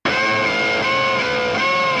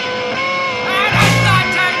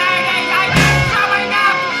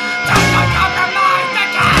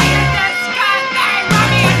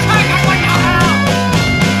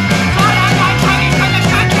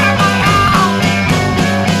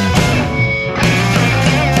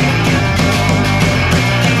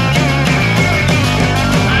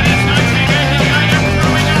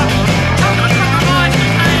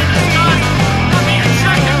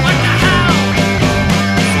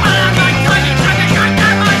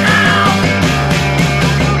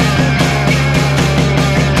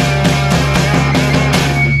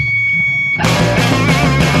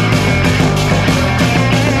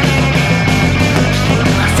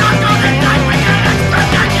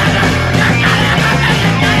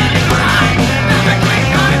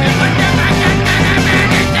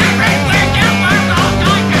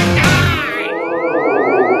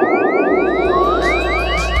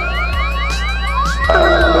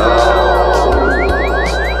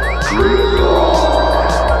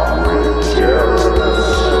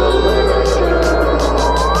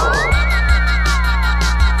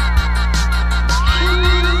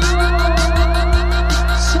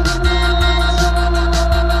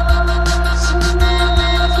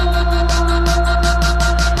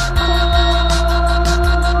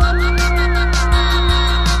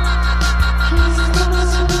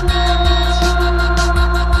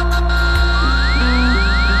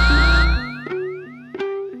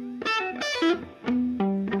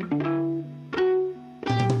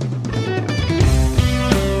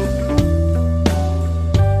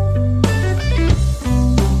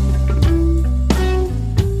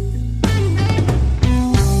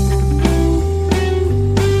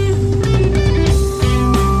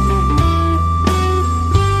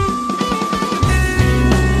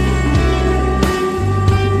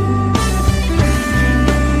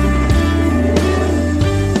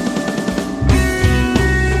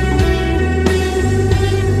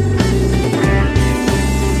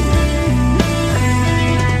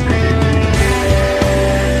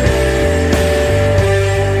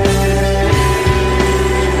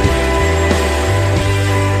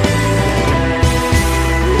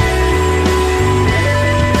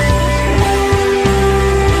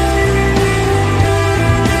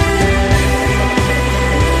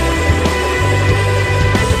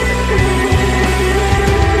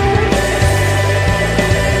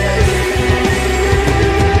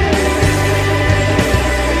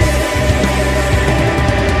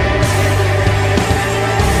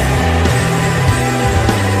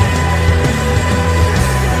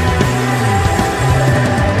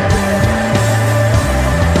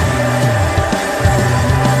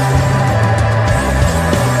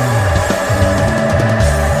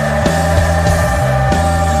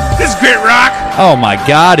Grit Rock. Oh my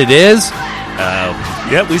God, it is.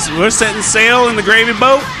 Yep, we're setting sail in the gravy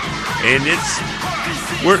boat, and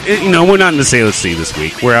we're not in the Sailor Sea this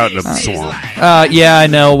week. We're out in the swamp. Yeah, I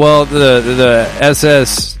know. Well, the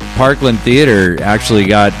SS Parkland Theater actually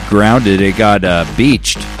got grounded. It got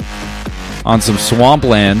beached on some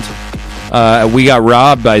swampland. We got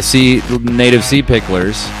robbed by native sea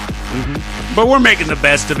picklers. Mm-hmm. But we're making the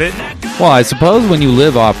best of it. Well, I suppose when you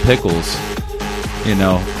live off pickles,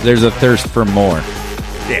 there's a thirst for more.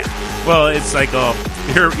 Yeah. Well, it's like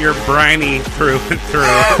you're briny through and through.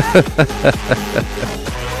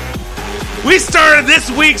 We started this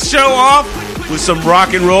week's show off with some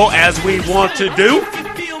rock and roll, as we want to do.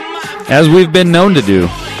 As we've been known to do.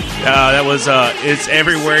 That was It's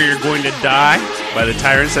Everywhere You're Going to Die by the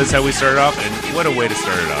Tyrants. That's how we started off, and what a way to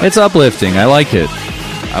start it off. It's uplifting. I like it.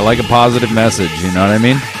 I like a positive message, you know what I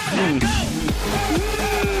mean?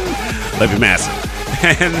 Love you massive.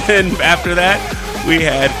 And then after that, we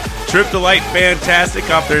had Trip to Light Fantastic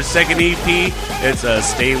off their second EP. It's a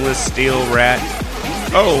Stainless Steel Rat.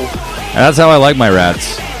 Oh. That's how I like my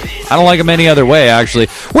rats. I don't like them any other way, actually.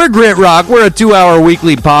 We're Grit Rock. We're a 2-hour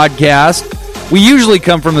weekly podcast. We usually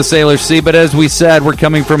come from the Sailor Sea, but as we said, we're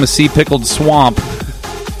coming from a sea-pickled swamp.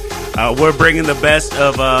 We're bringing the best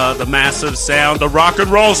of the massive sound, the rock and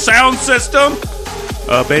roll sound system.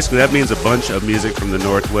 Basically, that means a bunch of music from the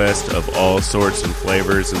Northwest of all sorts and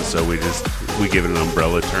flavors, and so we give it an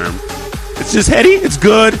umbrella term. It's just heady. It's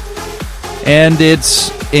good. And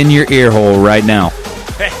it's in your ear hole right now.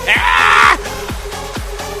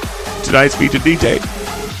 Tonight's featured DJ,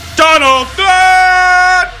 Donald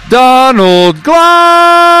Glad! Donald Glad!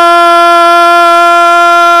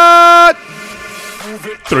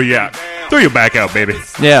 Throw your back out, baby.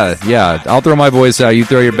 Yeah. I'll throw my voice out. You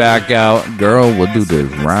throw your back out. Girl, we'll do this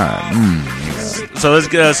right. So let's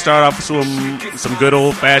start off with some good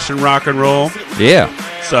old-fashioned rock and roll. Yeah.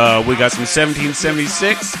 So we got some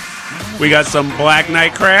 1776. We got some Black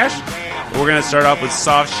Knight Crash. We're going to start off with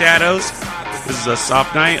Soft Shadows. This is a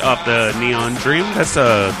Soft Night off the Neon Dream. That's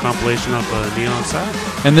a compilation of Neon Side.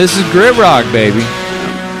 And this is Grit Rock, baby.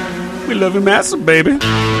 We love you massive, baby.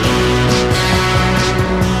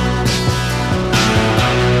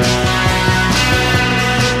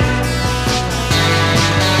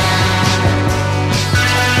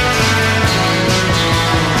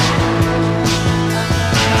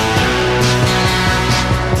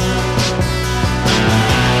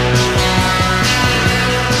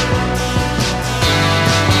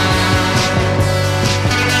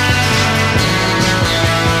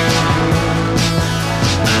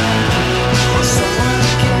 Someone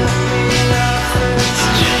can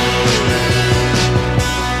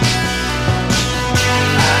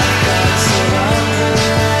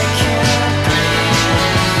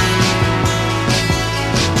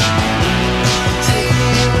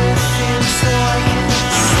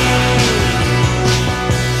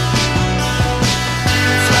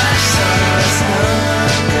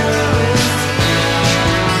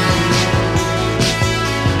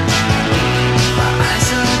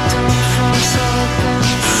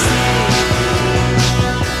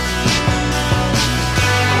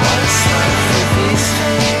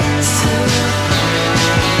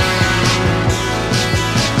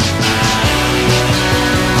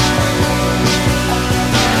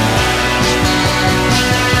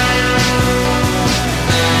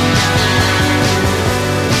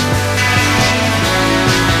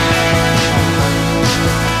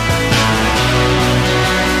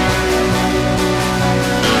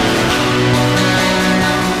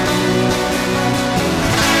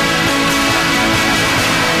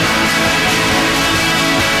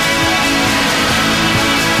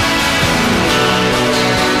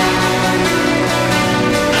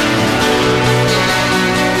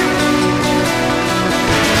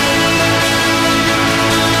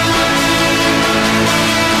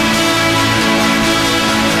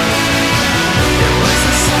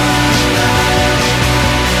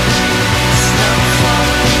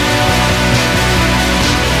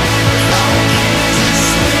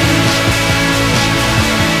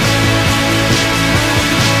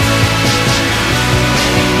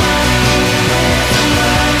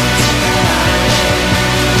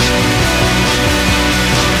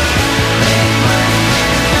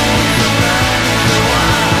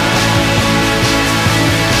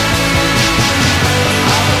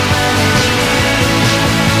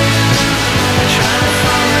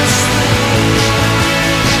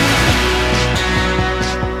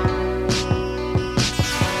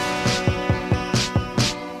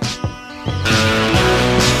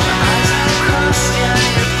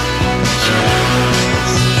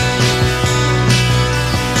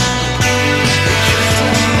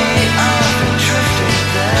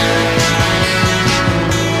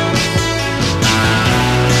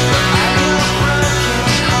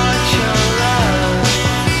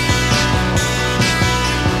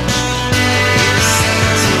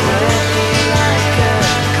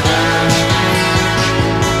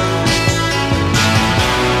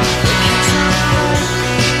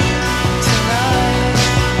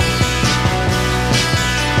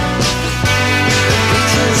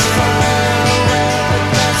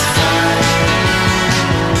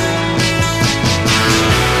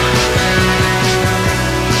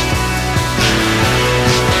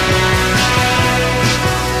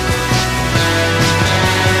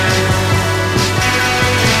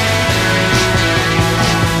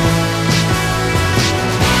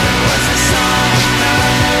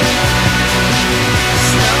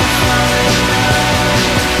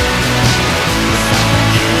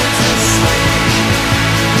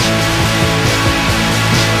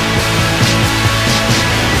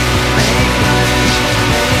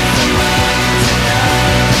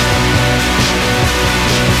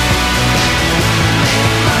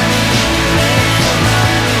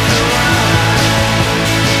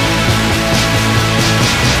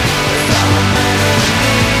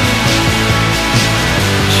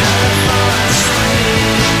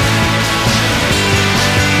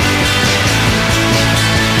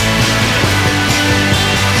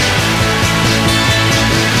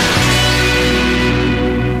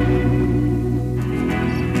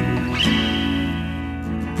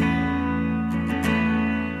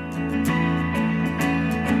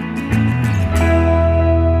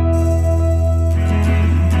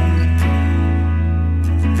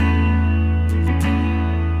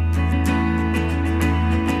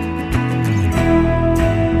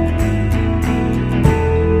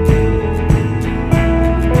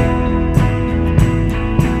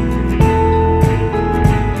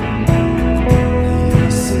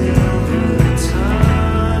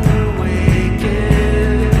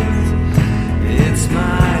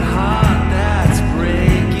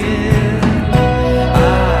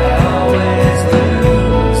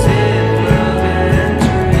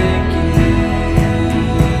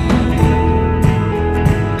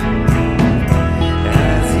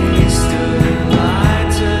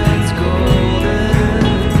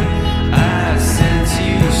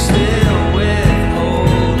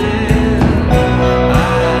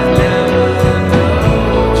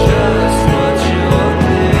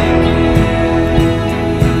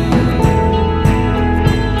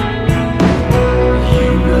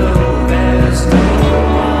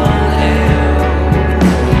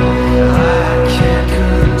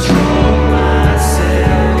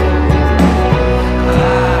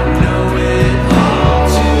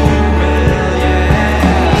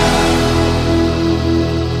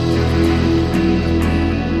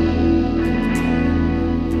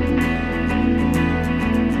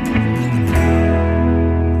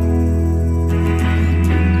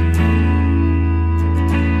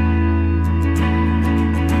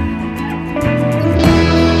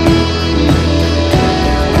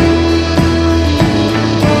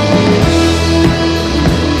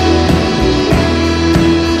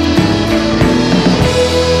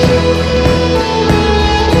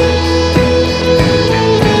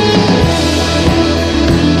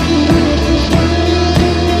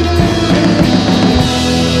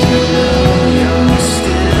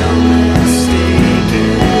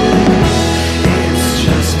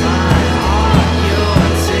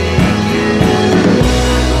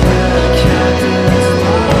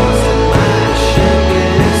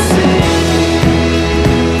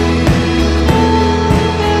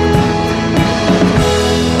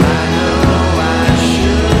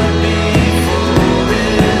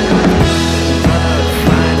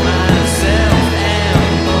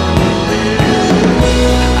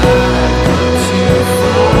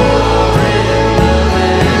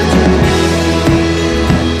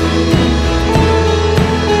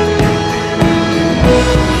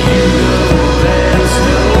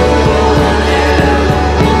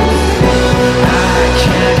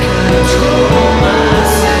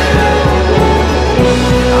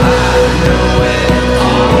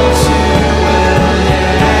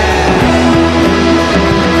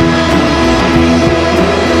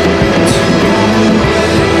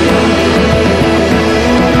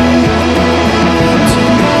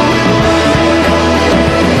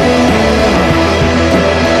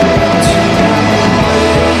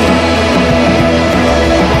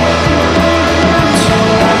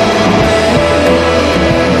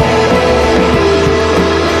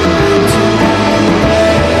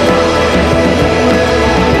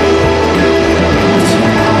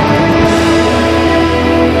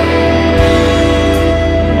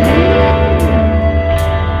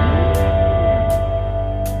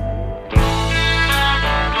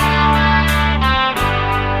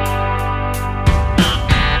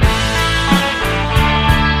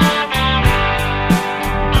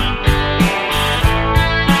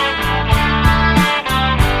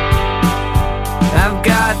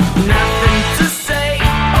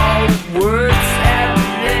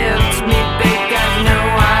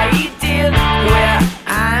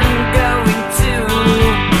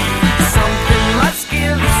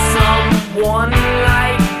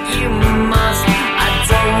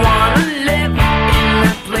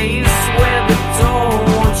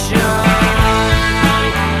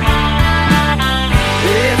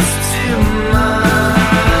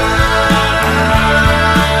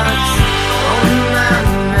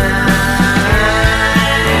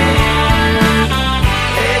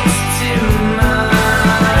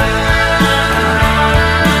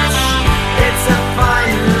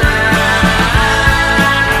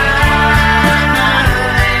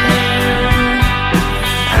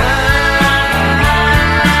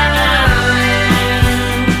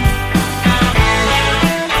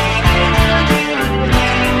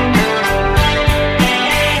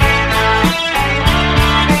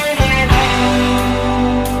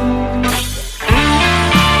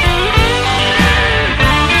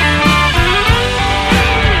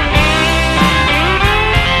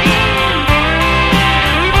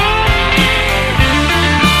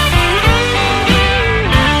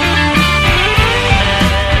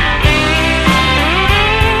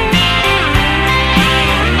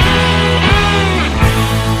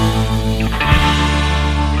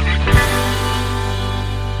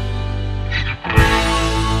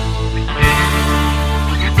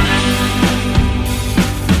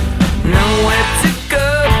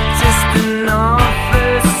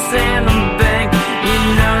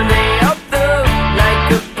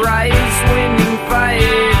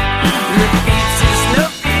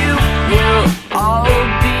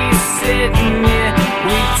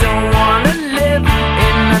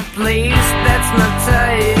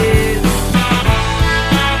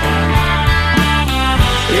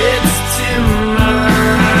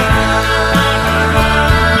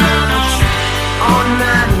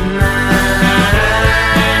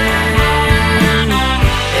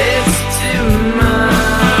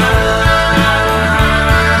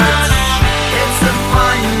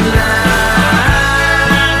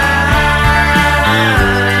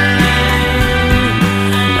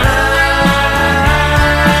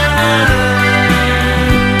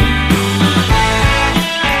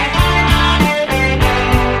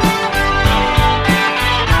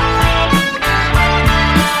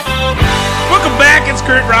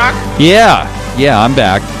Grit Rock? Yeah, I'm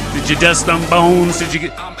back. Did you dust them bones? Did you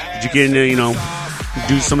get into,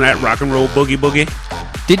 do some of that rock and roll boogie?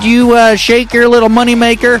 Did you shake your little money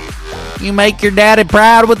maker? You make your daddy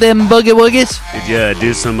proud with them boogie woogies? Did you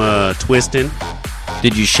do some twisting?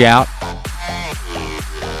 Did you shout?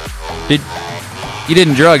 You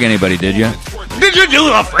didn't drug anybody, did you? Did you do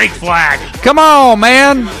the freak flag? Come on,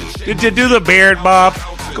 man. Did you do the beard bop?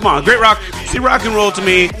 Come on, Grit Rock. See, rock and roll to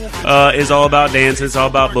me is all about dancing. It's all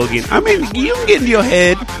about boogieing. I mean, you can get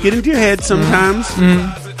into your head sometimes,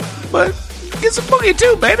 but get some boogie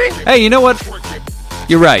too, baby. Hey, you know what?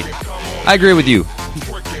 You're right. I agree with you.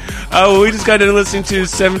 We just got done listening to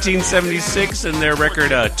 1776 and their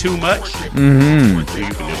record, Too Much. Mm-hmm. You can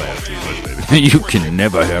never have too much, baby. You can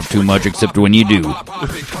never have too much except when you do.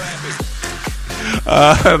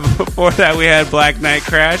 Before that, we had Black Knight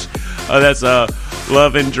Crash. That's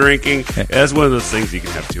Love and Drinking. That's one of those things you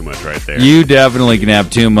can have too much right there. You definitely can have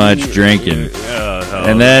too much drinking.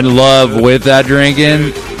 And then love with that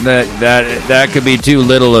drinking, that could be too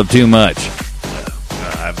little of too much.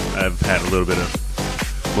 I've had a little bit of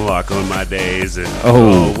Malacca in my days, and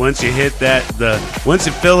once you hit once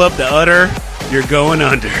you fill up the udder, you're going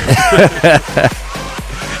under.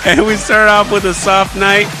 And we start off with A Soft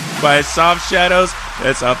Night by Soft Shadows.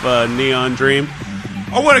 That's off Neon Dream.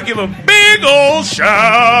 I want to give a big old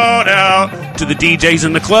shout out to the DJs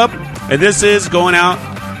in the club, and this is going out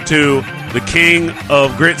to the king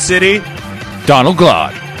of Grit City, Donald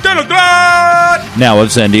Glod. Now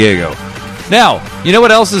of San Diego. Now, you know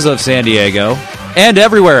what else is of San Diego? And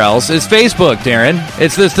everywhere else is Facebook, Darren.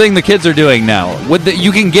 It's this thing the kids are doing now.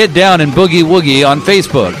 You can get down and boogie woogie on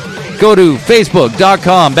Facebook. Go to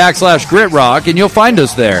facebook.com/Grit Rock and you'll find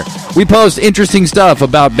us there. We post interesting stuff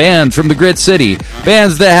about bands from the Grit City,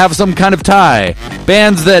 bands that have some kind of tie,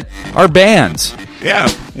 bands that are bands. Yeah,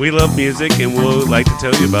 we love music and we'll like to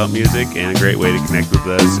tell you about music, and a great way to connect with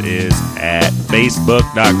us is at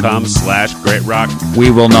facebook.com/Grit Rock. We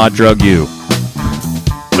will not drug you.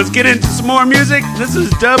 Let's get into some more music. This is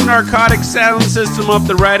Dub Narcotic Sound System off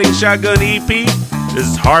the Riding Shotgun EP. This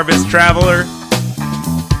is Harvest Traveler.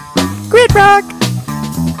 Grit Rock.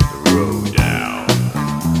 The road down.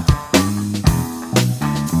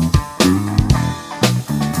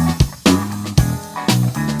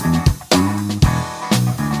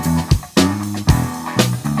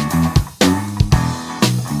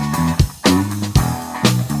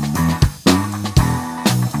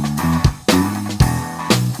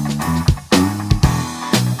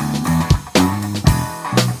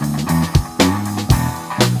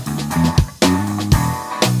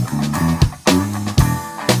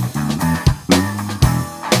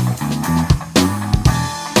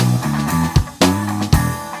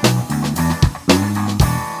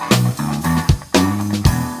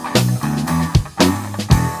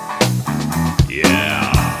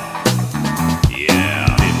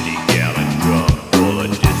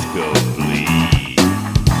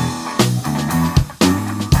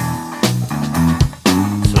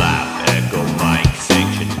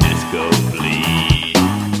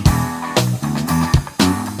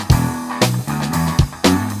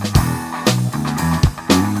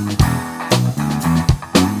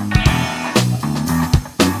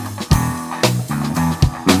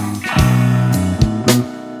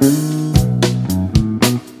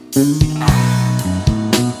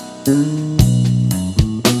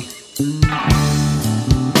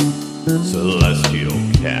 Celestial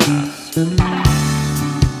cast.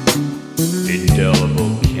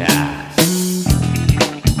 Indelible cast.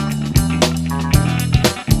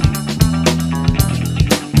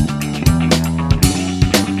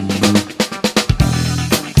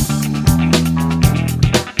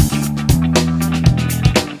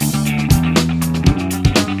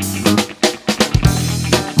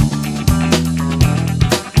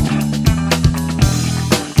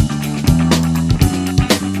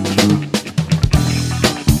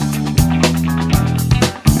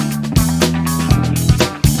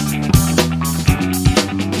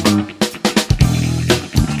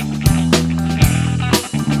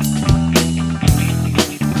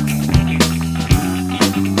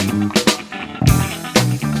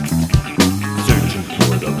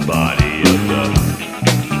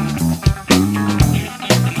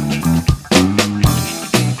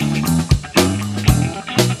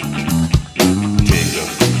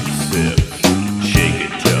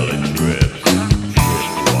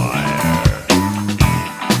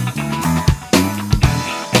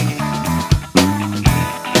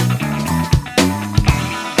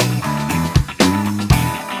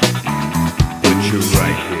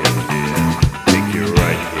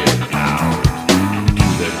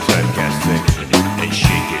 And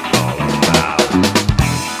shake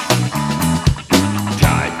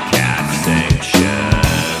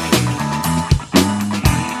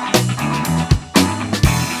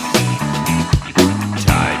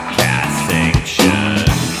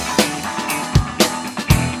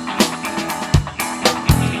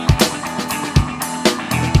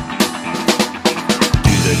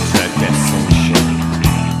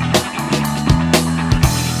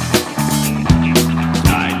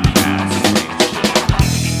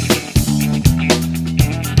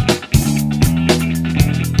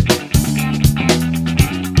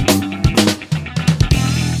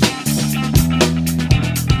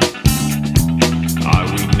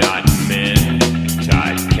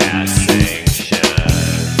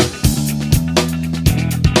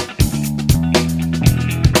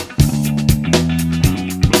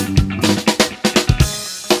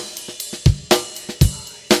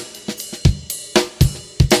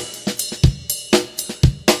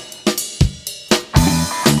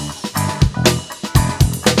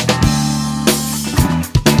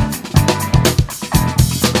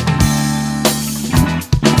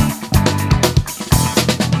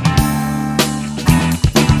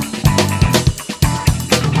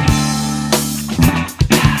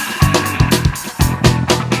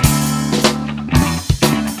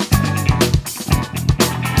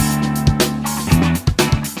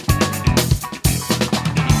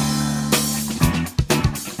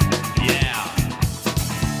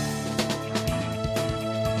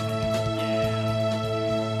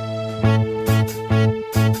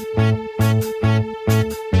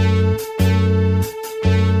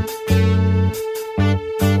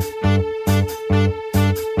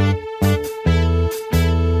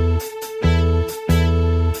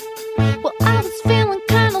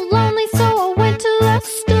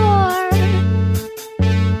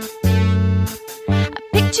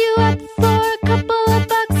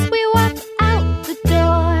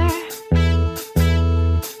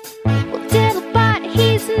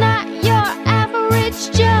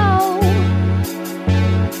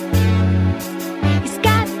He's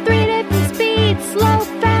got 3 different speeds, slow,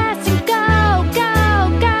 fast, and go, go,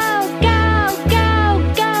 go, go, go,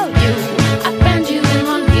 go. You, I found you in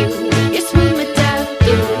one view. You're smooth metallic.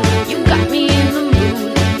 You got me in the mood.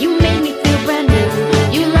 You made me feel brand new.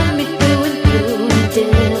 You love me through and through.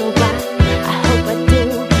 Diddle-Bot, I hope I do.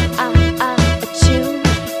 Chew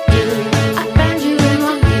you. I found you in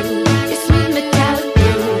one view. You're smooth metallic.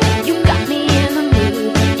 You got me in the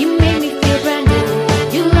mood. You made me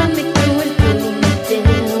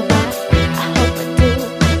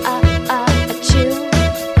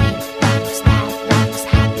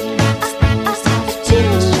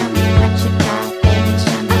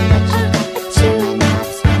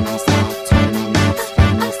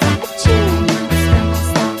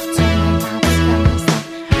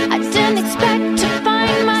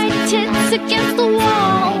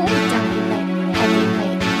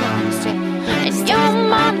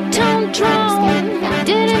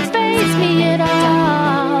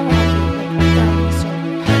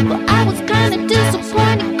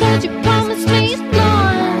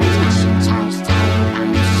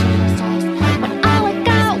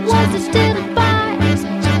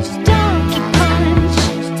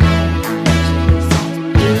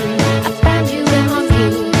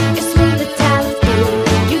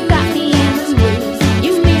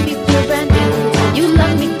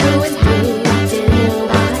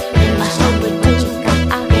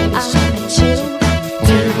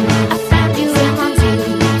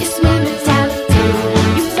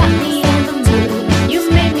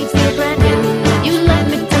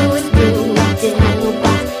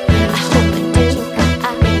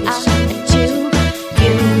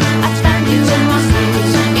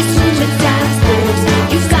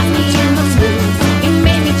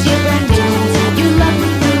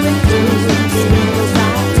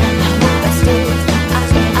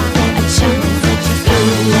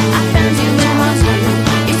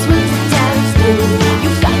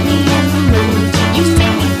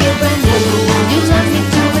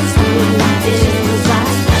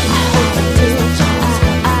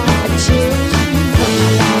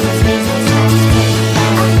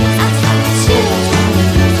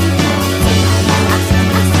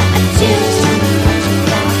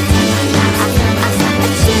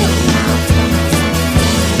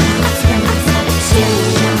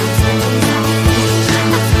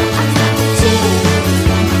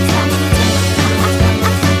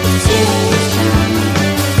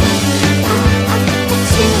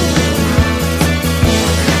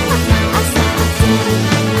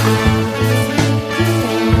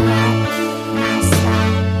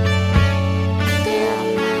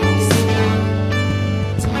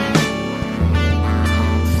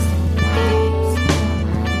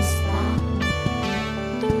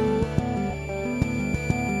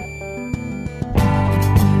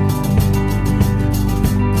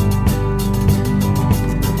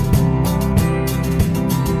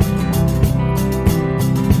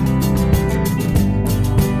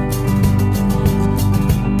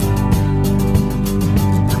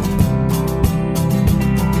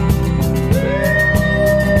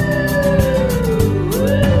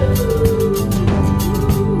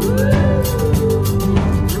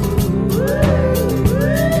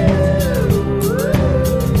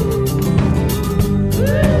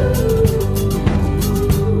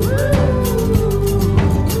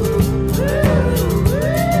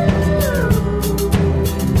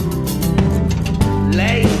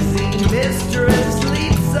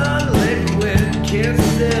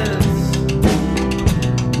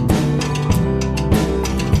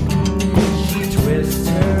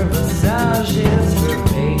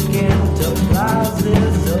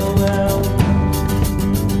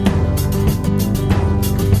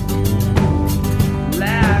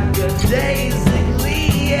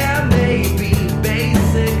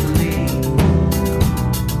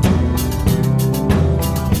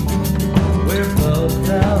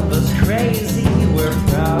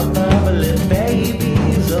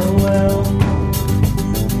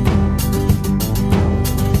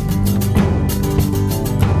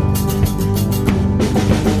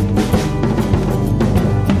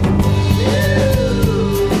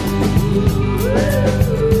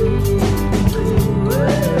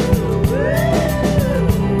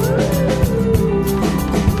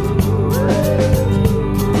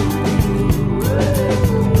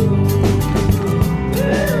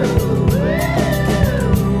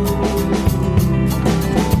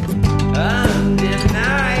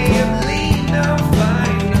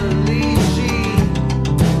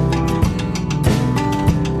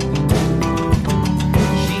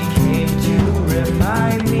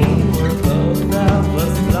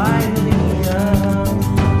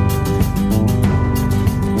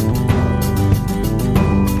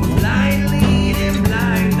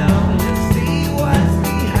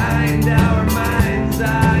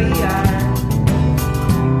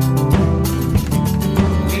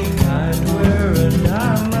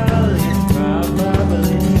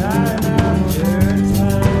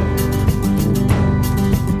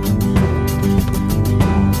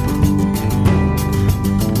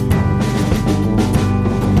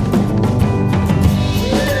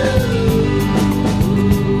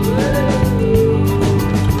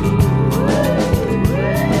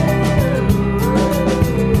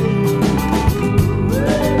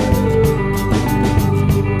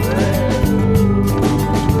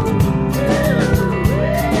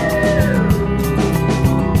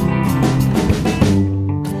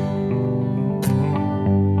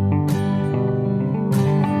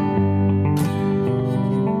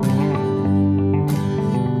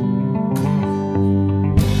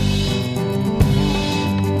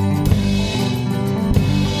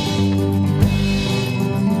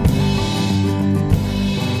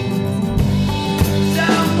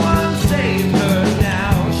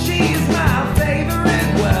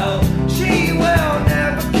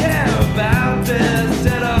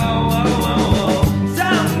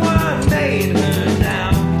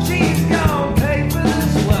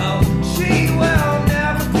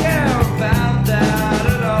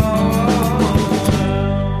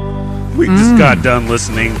We just got done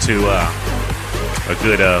listening to a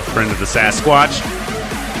good friend of the Sasquatch,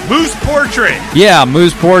 Moose Portrait. Yeah,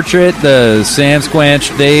 Moose Portrait, the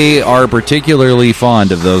Sasquatch, they are particularly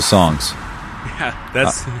fond of those songs. Yeah,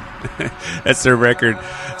 that's that's their record,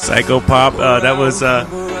 Psychopop. That was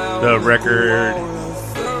the record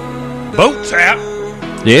Boat Tap.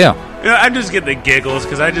 Yeah. I just get the giggles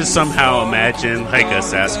because I just somehow imagine like a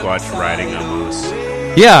Sasquatch riding a moose.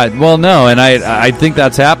 Yeah, well, no, and I think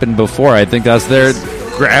that's happened before. I think that's their...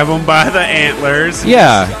 Grab them by the antlers.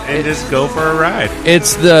 Yeah. And just go for a ride.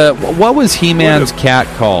 It's the... What was He-Man's cat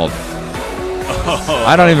called? Oh.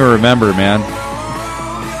 I don't even remember, man.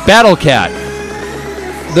 Battle Cat.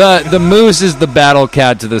 The moose is the battle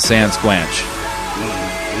cat to the Sasquatch.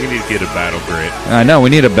 We need to get a battle grit. I know, we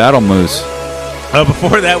need a battle moose.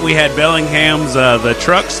 Before that, we had Bellingham's The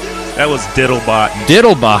Trucks. That was Diddle-Bot.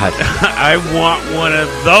 Diddle-Bot. I want one of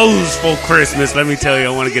those for Christmas. Let me tell you, I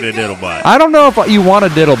want to get a Diddle-Bot. I don't know if you want a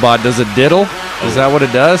Diddle-Bot. Does it diddle? Is that what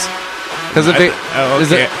it does? Because if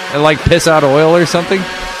is it like piss out oil or something?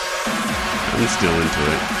 I'm still into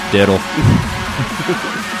it. Diddle.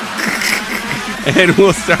 And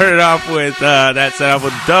we'll start it off with that set off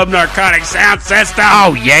with Dub Narcotic Sound System.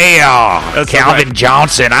 Oh, yeah. That's Calvin right.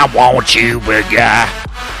 Johnson, I want you, big guy.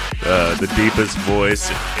 The deepest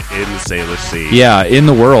voice in the Sailor Sea. Yeah, in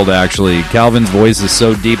the world, actually. Calvin's voice is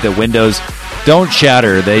so deep that windows don't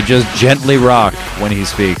shatter. They just gently rock when he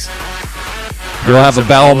speaks. You'll have a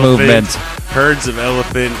bowel movement. Herds of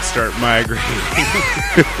elephants start migrating.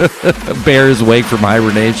 Bears wake from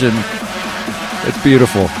hibernation. It's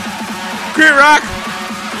beautiful. Grit Rock,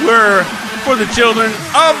 we're for the children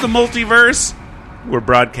of the multiverse. We're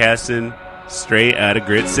broadcasting straight out of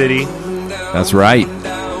Grit City. That's right.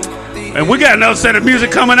 And we got another set of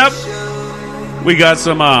music coming up. We got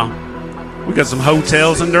some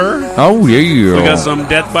hotels in there. Oh, yeah. We got some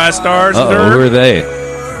Death by Stars in Uh-oh, there. who are they?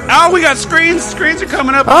 Oh, we got screens. Screens are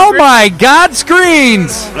coming up. Oh, my God,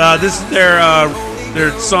 screens! This is their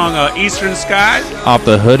song, Eastern Sky. Off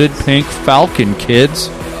the Hooded Pink Falcon, kids.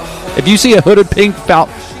 If you see a hooded pink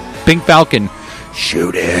falcon,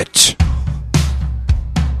 shoot it.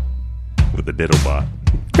 With the Diddle-Bot.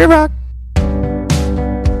 Grit Rock.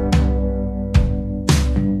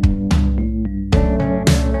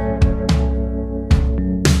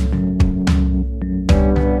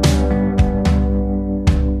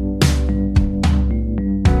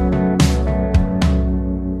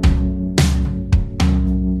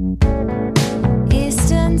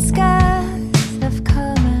 Eastern skies have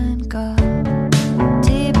come and gone.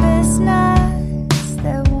 Deepest nights,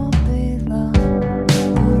 there won't be long.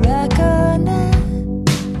 Reckoning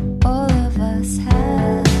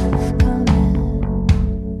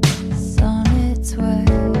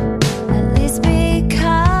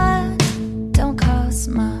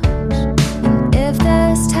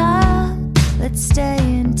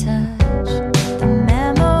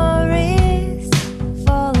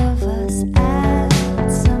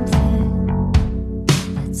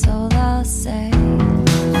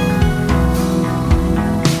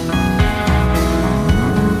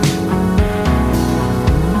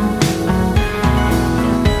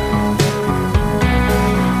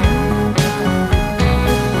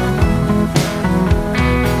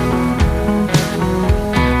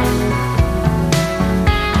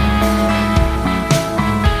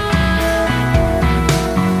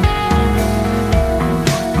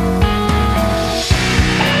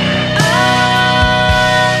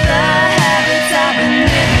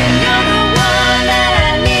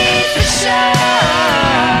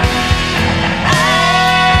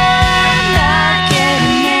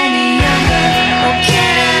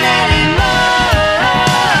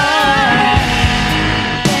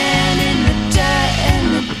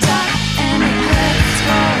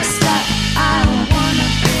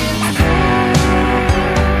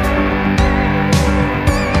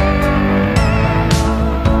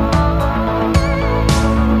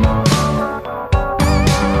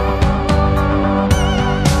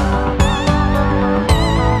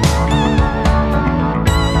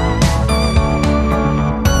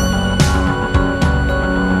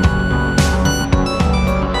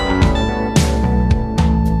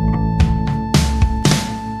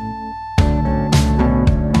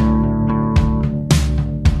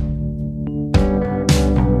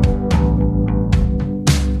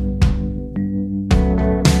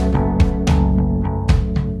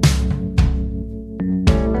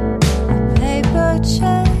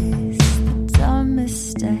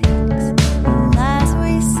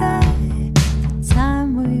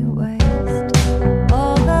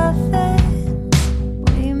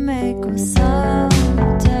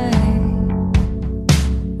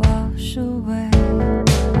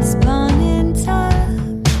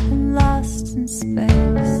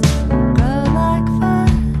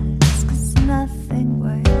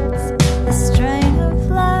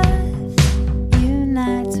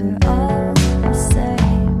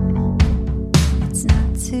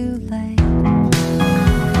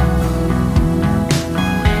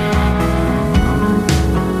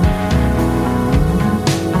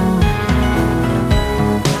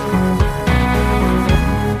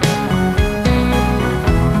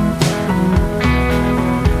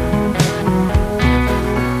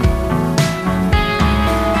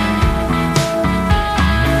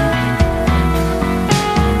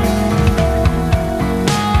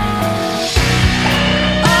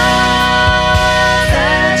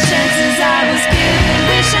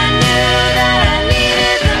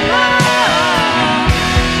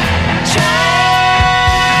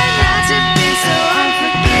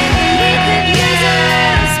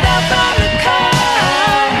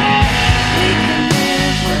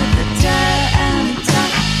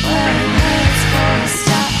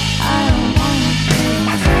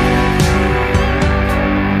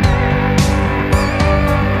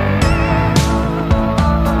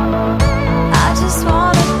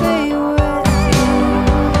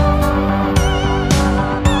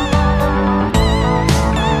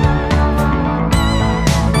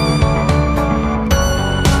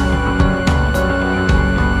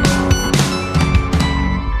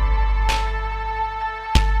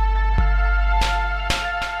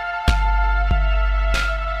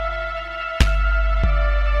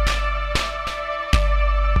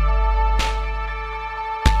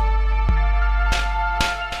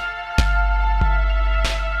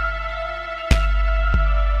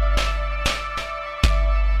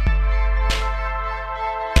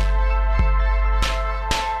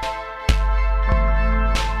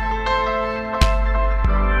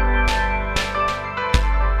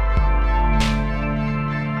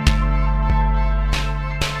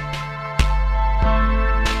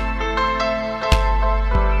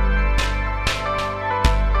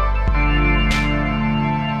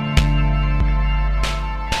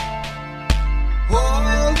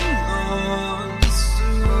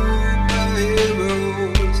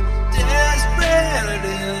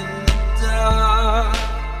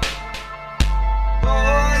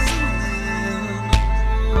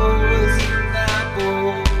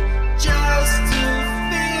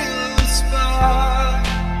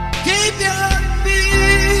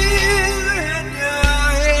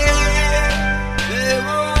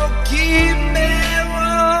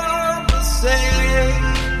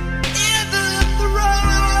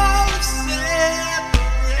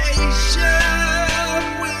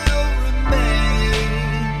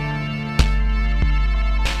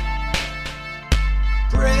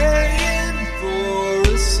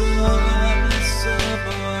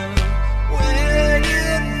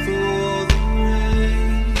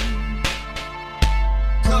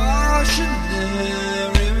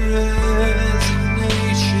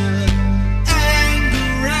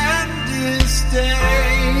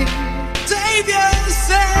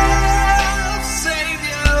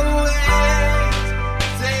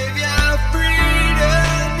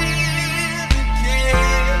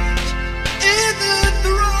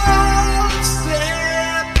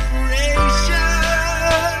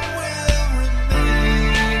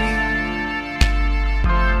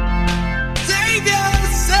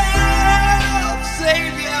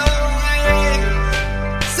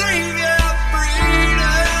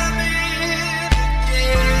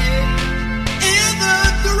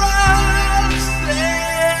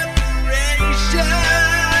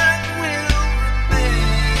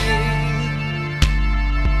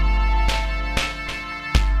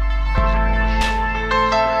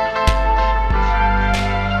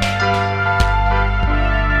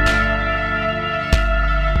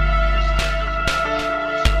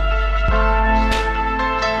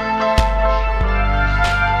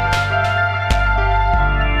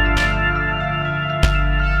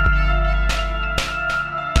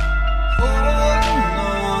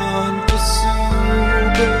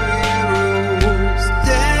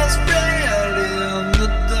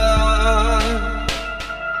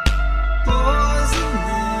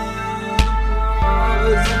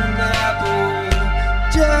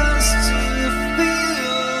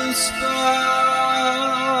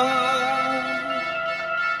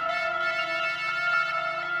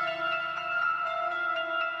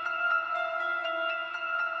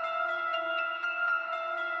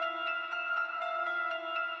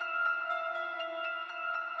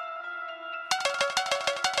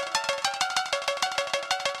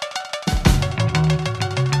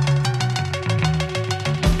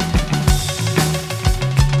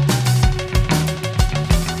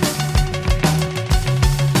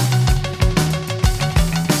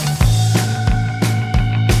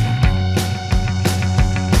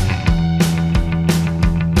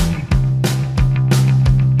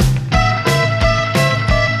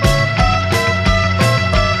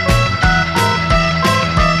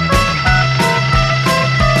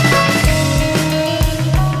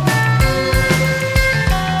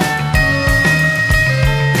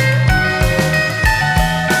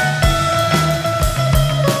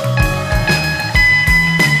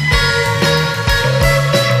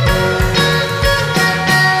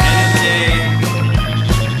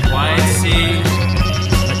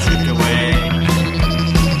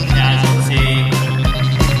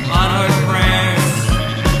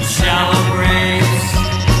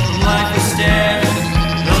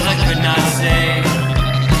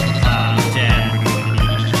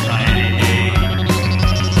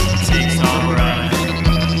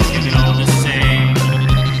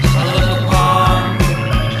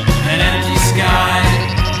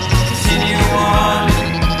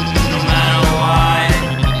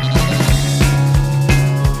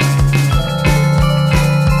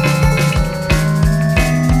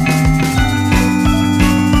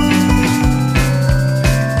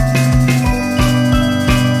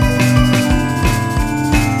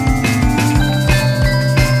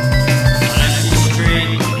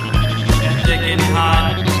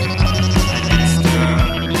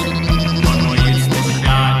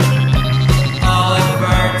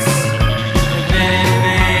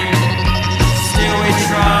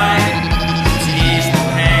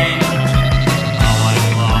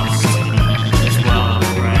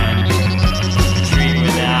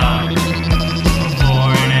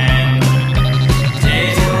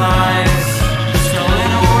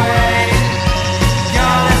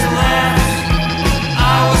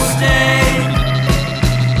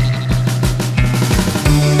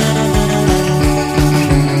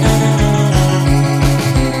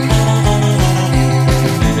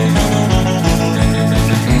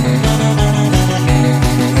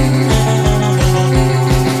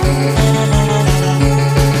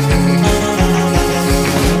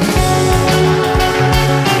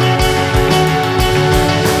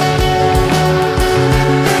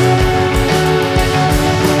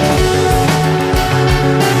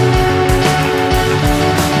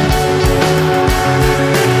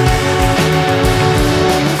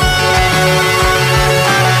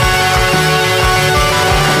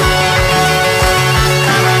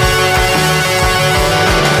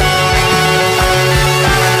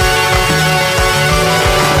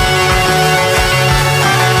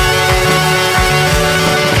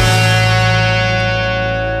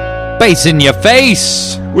Bass in your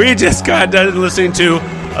face. We just got done listening to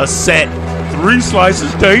a set, 3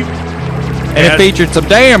 Slices Deep. And it featured some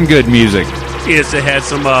damn good music. Yes, it had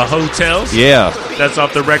some hotels. Yeah. That's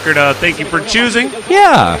off the record, Thank You for Choosing.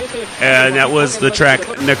 Yeah. And that was the track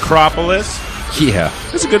Necropolis. Yeah.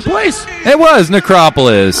 It's a good place. It was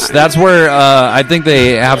Necropolis. That's where I think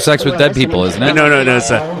they have sex with dead people, isn't it? No. It's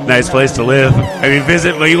a nice place to live. I mean,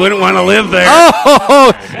 visit, but you wouldn't want to live there.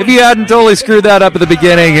 Oh, if you hadn't totally screwed that up at the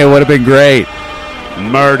beginning, it would have been great.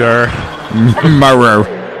 Murder. Murder.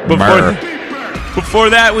 Before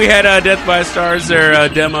that, we had Death by Stars, their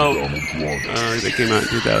demo. They came out in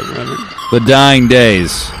 2011. The Dying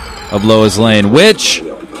Days of Lois Lane, which,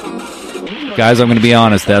 guys, I'm going to be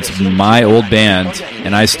honest, that's my old band,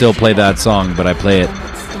 and I still play that song, but I play it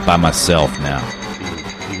by myself now.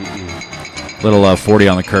 Little 40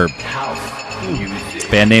 on the curb.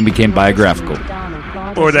 Band name became biographical.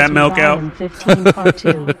 Pour that milk out.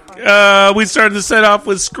 We started the set off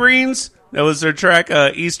with Screens. That was their track,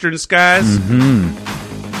 Eastern Skies.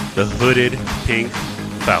 Mm-hmm. The Hooded Pink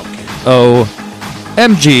Falcon.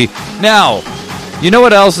 OMG. Now, you know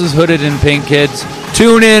what else is hooded in pink, kids?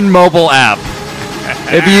 TuneIn mobile app.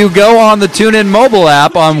 If you go on the TuneIn mobile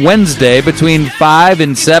app on Wednesday between 5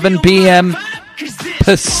 and 7 p.m.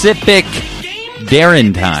 Pacific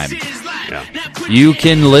Darren time, you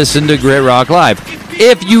can listen to Grit Rock Live.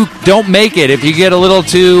 If you don't make it, if you get a little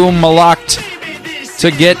too malocked to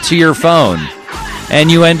get to your phone, and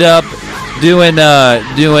you end up doing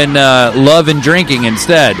love and drinking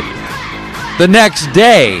instead, the next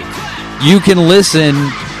day you can listen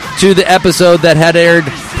to the episode that had aired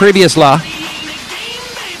previously.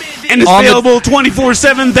 And it's available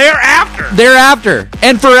 24/7 thereafter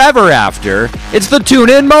and forever after. It's the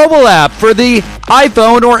TuneIn mobile app for the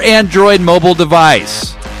iPhone or Android mobile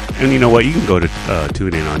device. And you know what? You can go to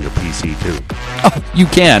TuneIn on your PC too. Oh, you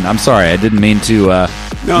can. I'm sorry. I didn't mean to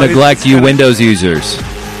neglect you Windows users.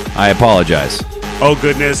 I apologize. Oh,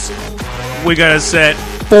 goodness. We got a set.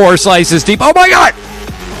 4 Slices Deep. Oh, my God!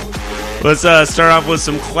 Let's start off with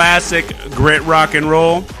some classic grit rock and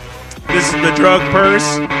roll. This is the drug Purrs.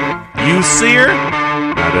 You Seer.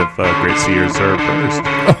 Not if Grit Seer served first.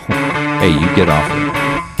 Oh. Hey, you get off it.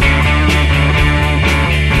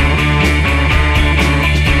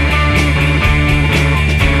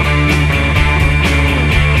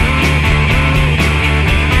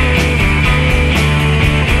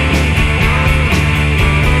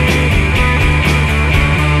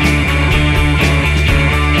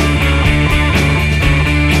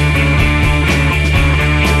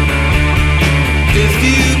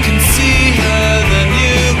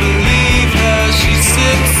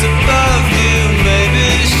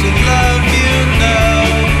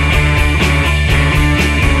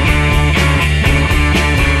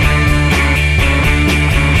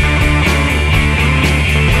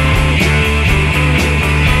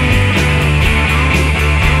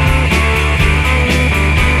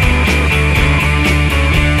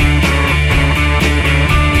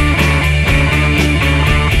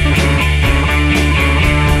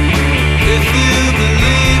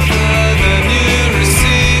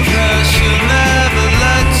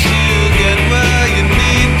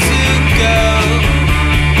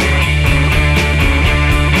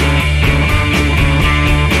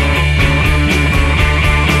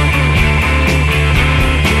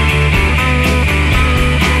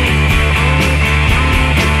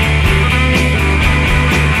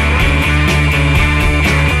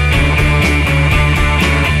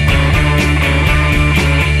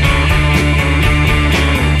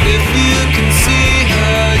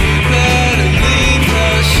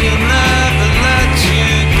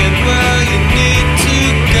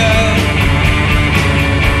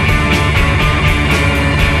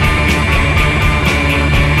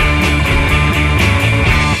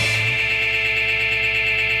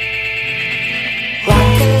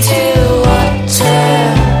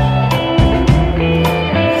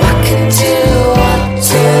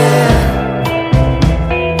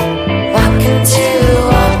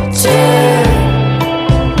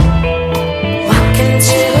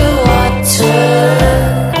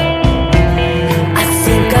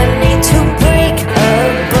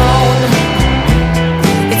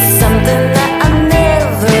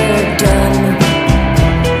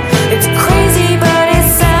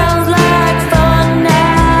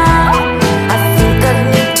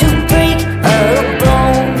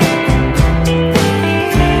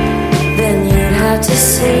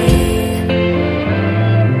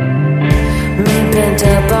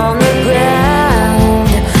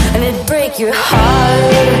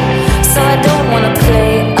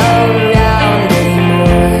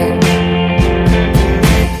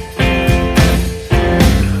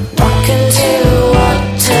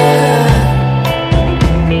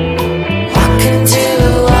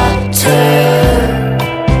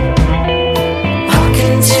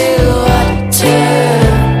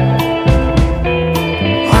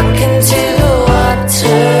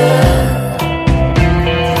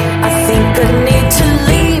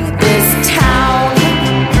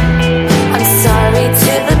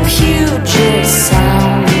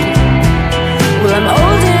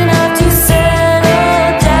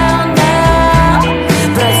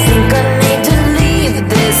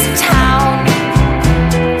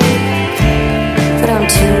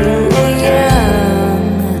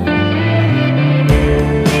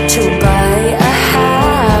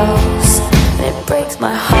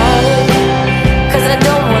 'cause I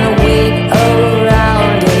don't wanna wait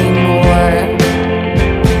around anymore.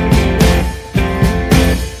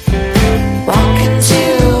 Walk into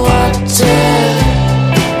water,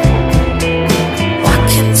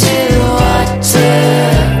 walk into water,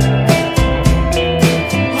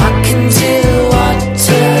 walk into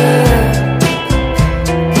water,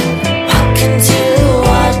 walk into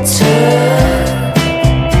water.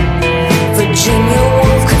 Virginia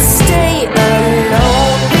Woolf could stay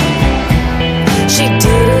alone. She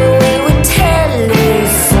did away with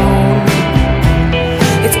telephone.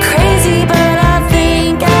 It's crazy, but I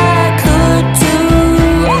think I could too.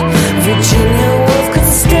 Virginia Woolf could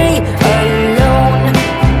stay alone.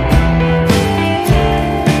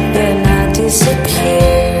 Then I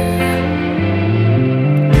disappear.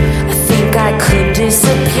 I think I could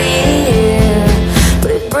disappear, but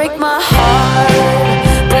it break my heart.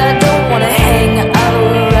 But I don't wanna hang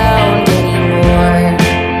around anymore.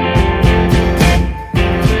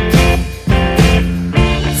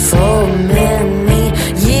 For many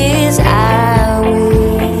years I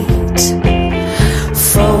wait.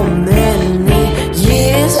 For many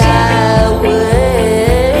years I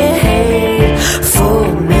wait. For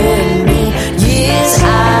many years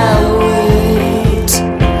I wait.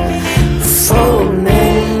 For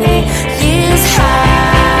many years I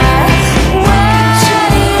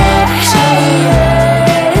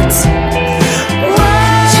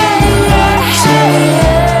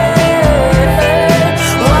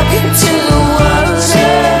walk into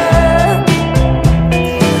water,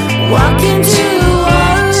 walk into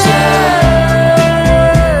water.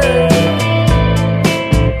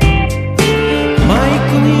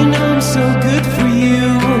 Michael, you know I'm so good for you.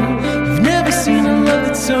 You've never seen a love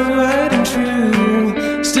that's so right and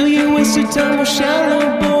true. Still you waste your time with shallow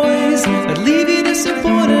boys that leave you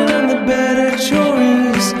disappointed on the better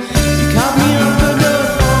choice. You caught me up but never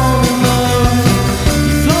fall in love.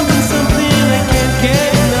 You float in something I can't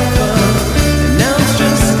get enough of. And now I'm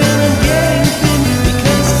stressed and I'm getting thin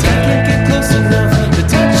because I can't get close enough to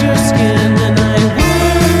touch your skin. And I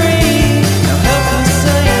worry how helpless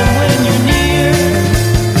I am when you're near.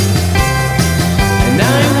 And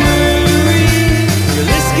I worry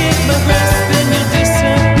you'll escape my grasp and you'll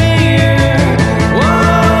disappear.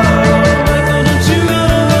 Whoa.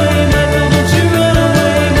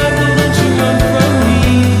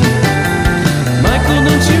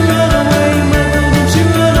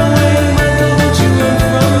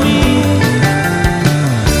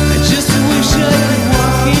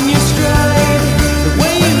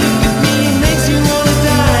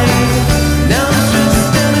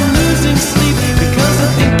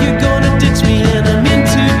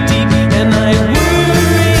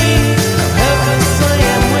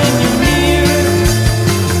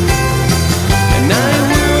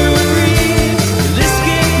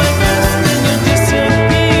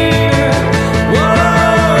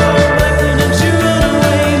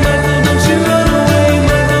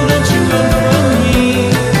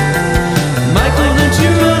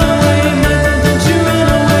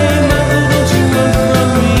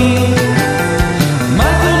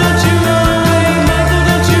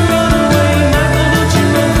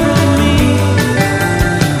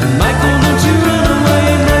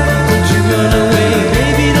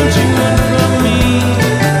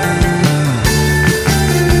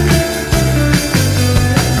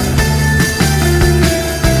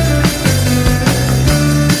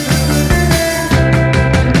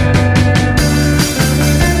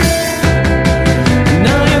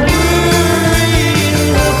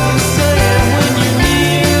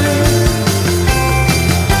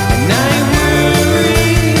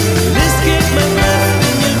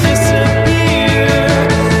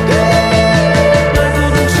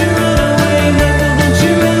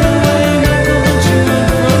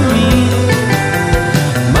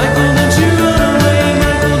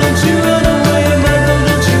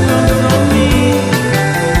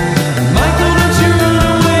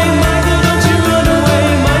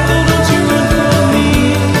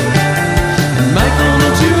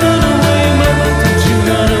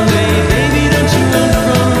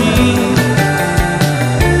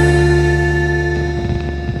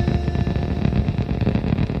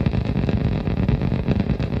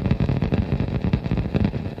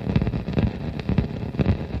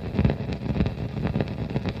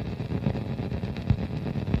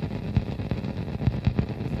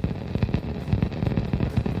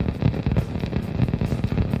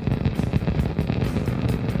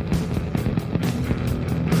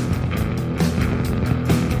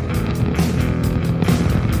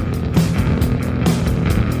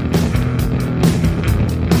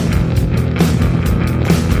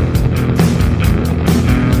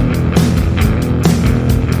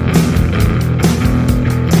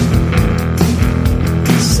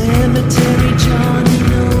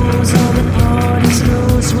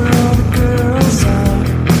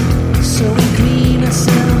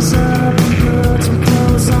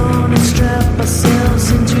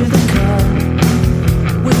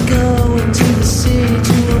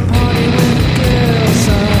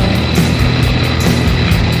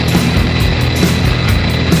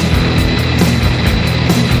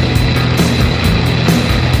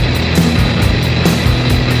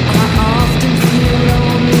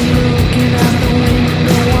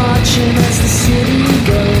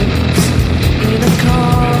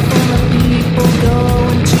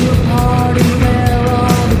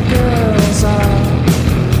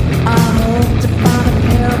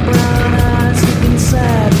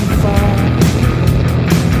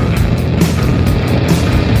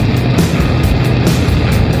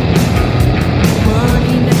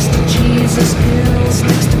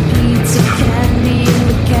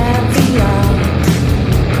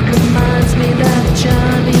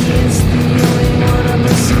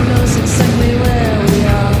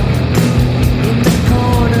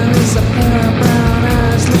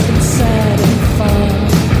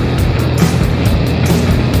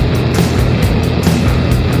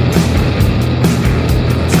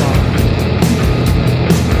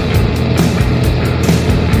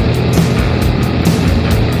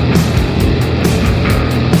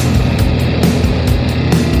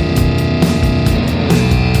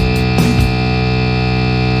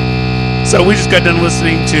 So we just got done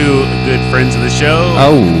listening to good friends of the show.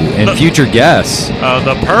 Oh, and future guests.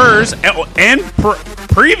 The Purrs and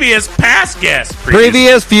previous past guests.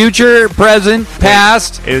 Previous, future, present,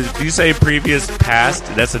 past. Do you say previous past?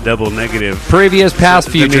 That's a double negative. Previous, past,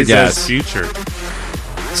 That future means that's guests. Future.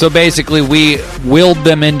 So basically, we willed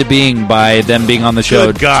them into being by them being on the show.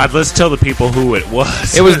 Good God, let's tell the people who it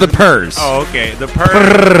was. It was the Purrs. Oh, okay. The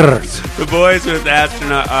Purrs. The boys with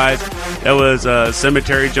astronaut eyes. That was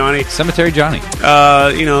Cemetery Johnny. Cemetery Johnny.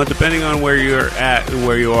 Depending on where you're at,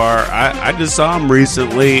 where you are, I just saw him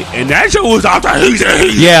recently, and that show was out there.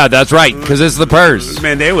 Yeah, that's right, because it's the Purrs.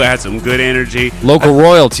 Man, they had some good energy. Local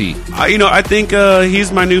royalty. I think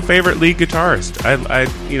he's my new favorite lead guitarist.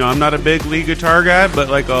 I'm not a big lead guitar guy, but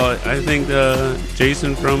I think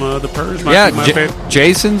Jason from the Purrs might be my favorite.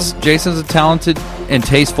 Jason's a talented and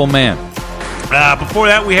tasteful man. Before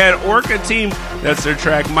that, we had Orca Team. That's their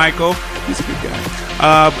track, Michael. He's a good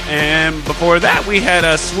guy. And before that, we had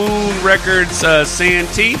Swoon Records,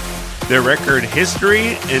 Santee, their record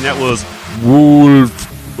History, and that was Wolf.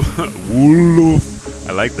 Wolf.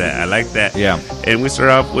 I like that. Yeah. And we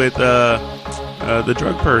start off with the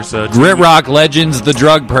Drug Purse. Grit Rock Legends, the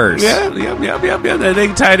Drug Purse. Yeah. They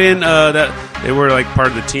tied in that they were like part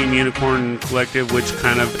of the Team Unicorn Collective, which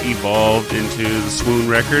kind of evolved into the Swoon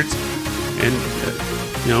Records. And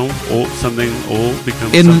something old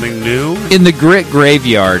becomes something new. In the Grit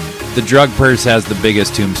Graveyard, the Drug Purse has the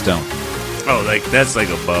biggest tombstone. Oh, that's like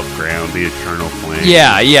above ground, the Eternal Flame.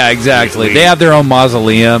 Yeah, exactly. They have their own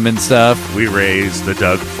mausoleum and stuff. We raise the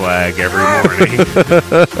Doug flag every morning.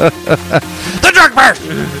 The Drug Purse!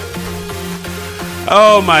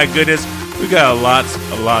 Oh my goodness, we got lots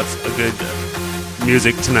of good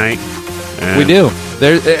music tonight. We do.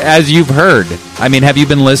 As you've heard. I mean, have you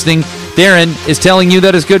been listening? Darren is telling you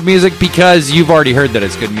that it's good music because you've already heard that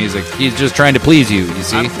it's good music. He's just trying to please you, you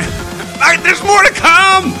see? There's more to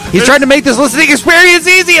come! He's trying to make this listening experience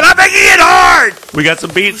easy, and I'm making it hard! We got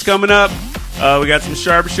some beats coming up. We got some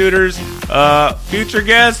sharpshooters. Future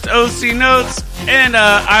guest, OC Notes, and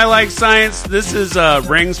I Like Science. This is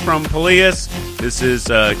Rings from Peleus. This is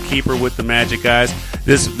Keeper with the Magic Eyes.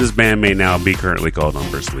 This band may now be currently called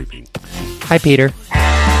Umber Sleeping. Hi, Peter.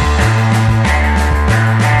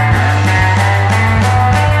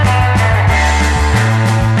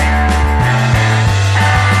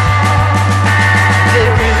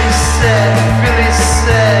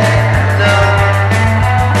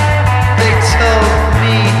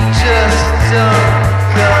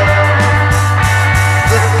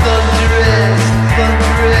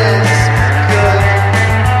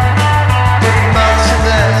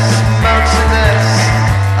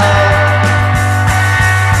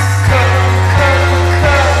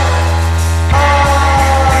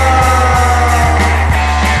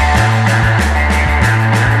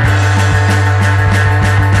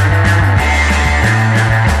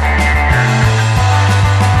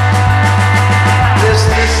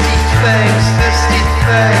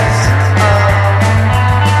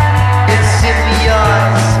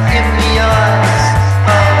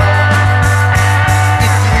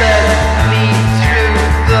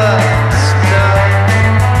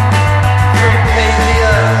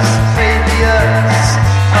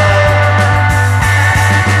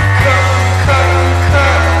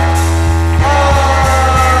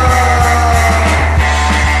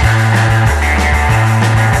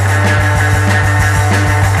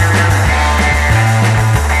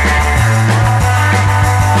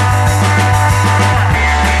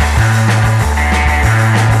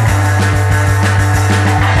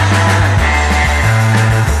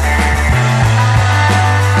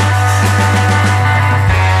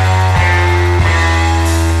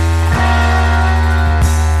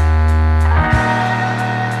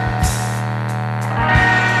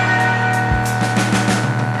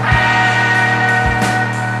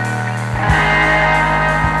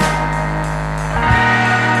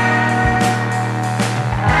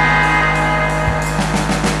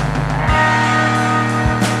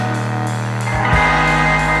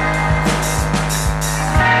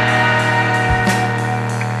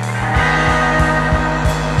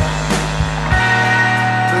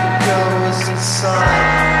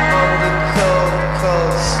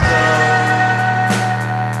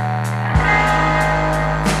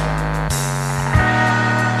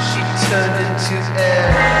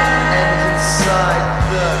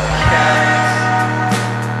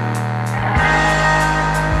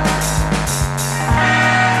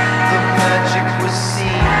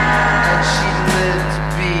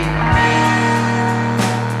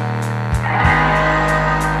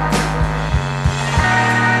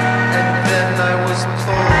 I was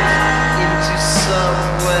pulled into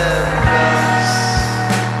somewhere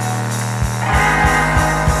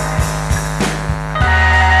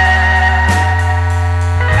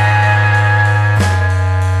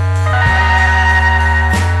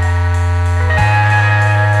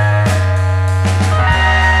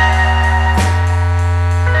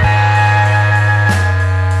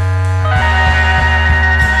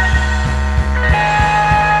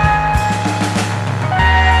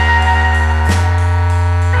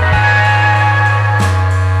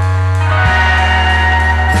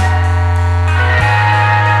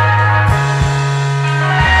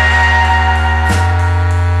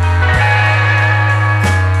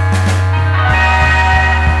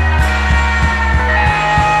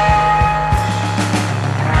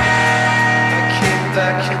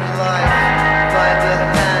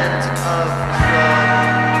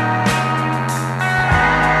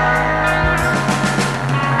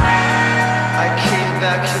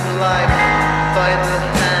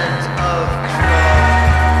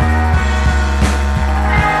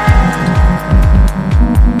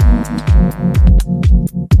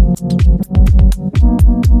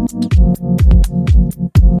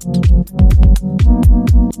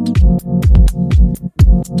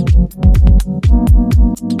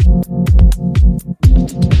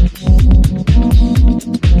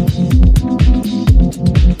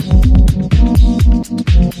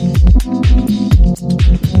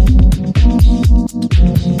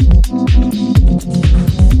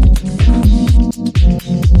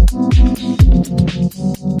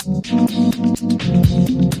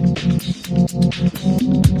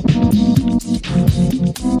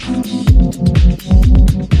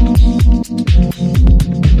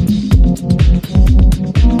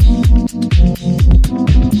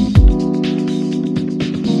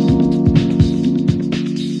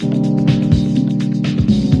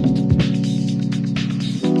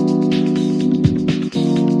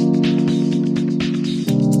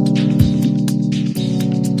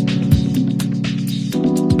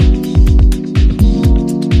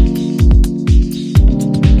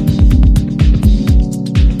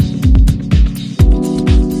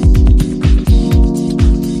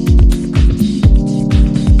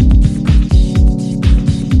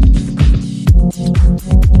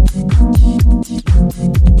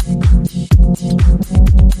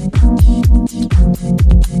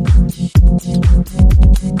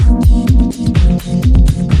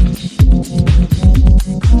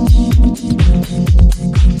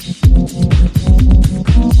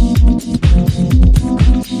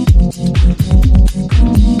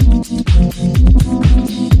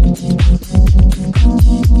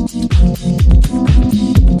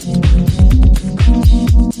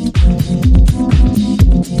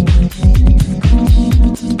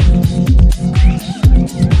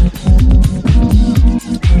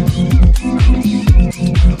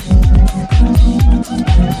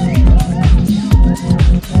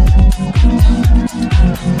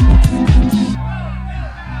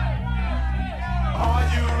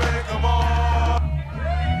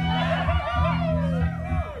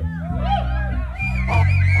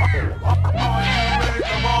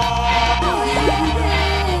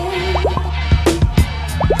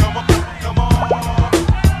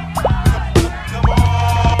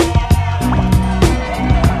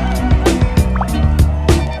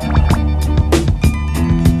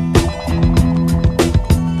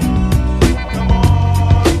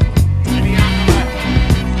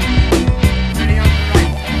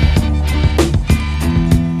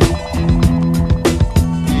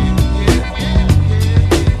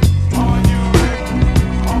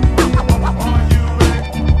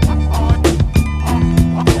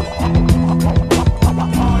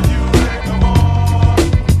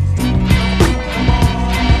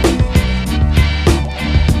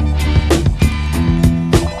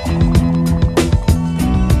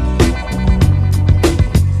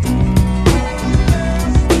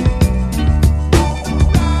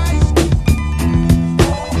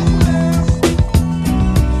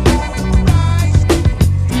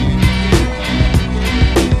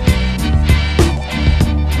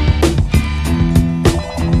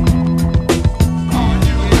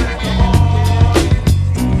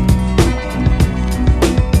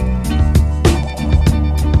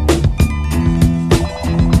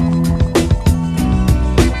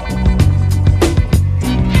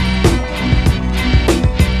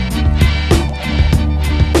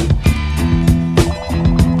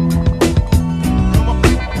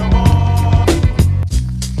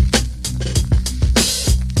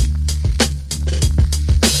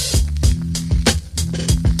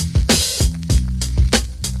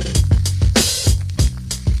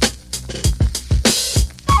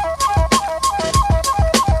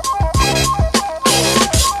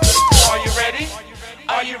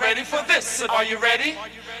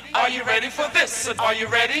Are you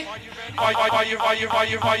ready? Are you ready?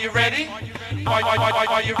 Are you ready? Are you ready?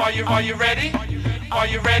 Are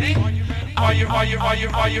you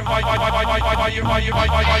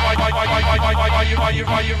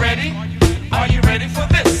ready? Are you ready for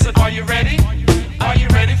this? Are you ready? Are you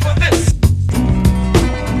ready for this?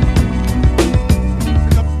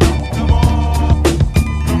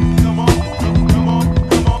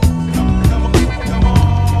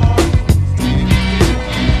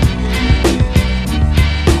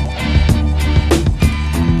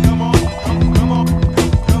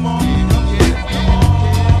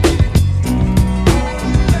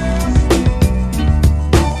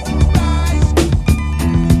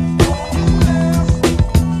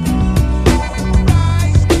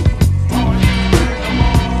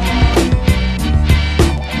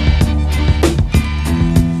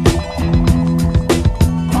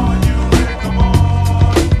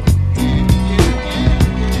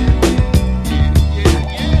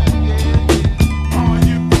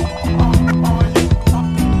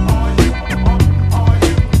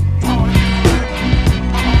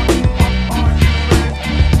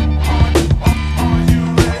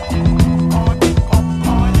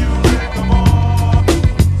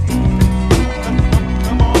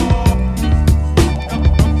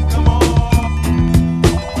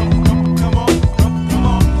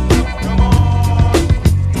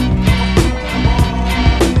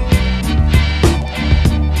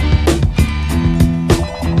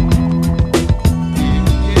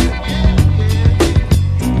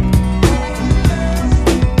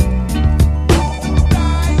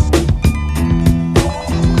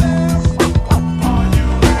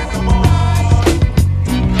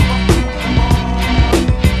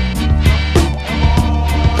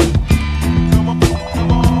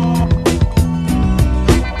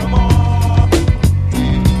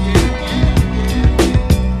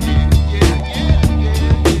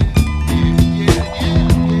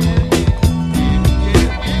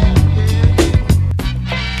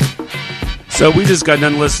 So we just got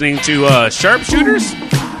done listening to Sharpshooters.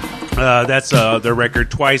 That's their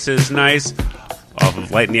record Twice as Nice off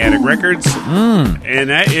of Light in the Attic Records.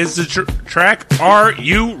 And that is the track Are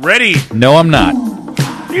You Ready? No, I'm not.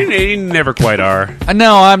 You never quite are.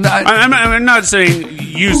 No, I'm not. I'm not saying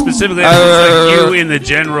you specifically. I'm just like you in the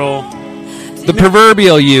general. The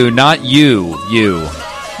proverbial you, not you. You.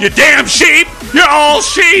 You damn sheep! You're all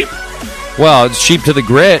sheep! Well, it's sheep to the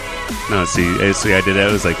grit. No, see, I did that.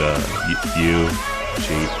 It was like a you,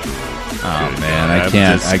 sheep. Oh man, I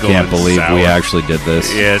can't believe sour. we actually did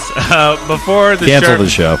this. Yes, before the cancel the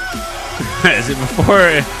show. Is it before?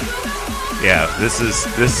 Yeah, this is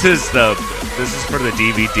for the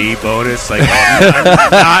DVD bonus, like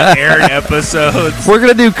not aired episodes. We're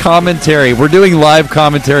gonna do commentary. We're doing live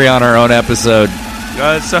commentary on our own episode.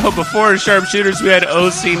 So before Sharpshooters, we had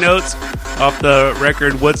OC Notes off the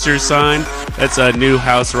record What's Your Sign? That's a new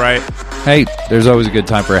house riot. Hey, there's always a good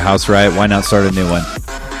time for a house riot. Why not start a new one?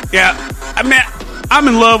 Yeah, I mean, I'm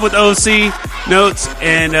in love with OC Notes,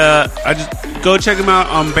 and I just go check him out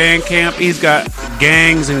on Bandcamp. He's got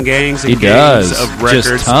gangs and gangs and gangs of records.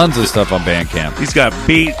 Just tons of stuff on Bandcamp. He's got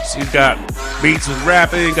beats. He's got beats with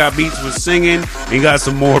rapping. He got beats with singing. He got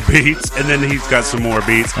some more beats, and then he's got some more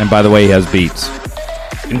beats. And by the way, he has beats.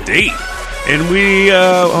 Indeed. And we,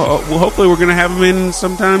 hopefully we're going to have him in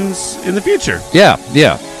sometimes in the future. Yeah.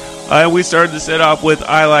 We started the set off with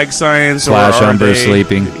I Like Science. /Umber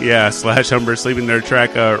Sleeping. Yeah, /Umber Sleeping, their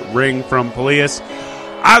track Ring from Police.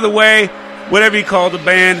 Either way, whatever you call the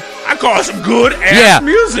band, I call it some good-ass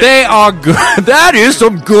music. They are good. That is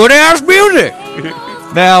some good-ass music.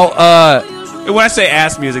 Now, when I say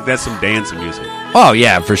ass music, that's some dancing music. Oh,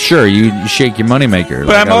 yeah, for sure. You shake your moneymaker.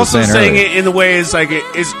 But I'm also saying it in the way it's like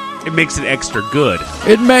it makes it extra good.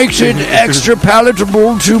 It makes it extra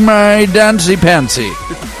palatable to my dancy-pancy.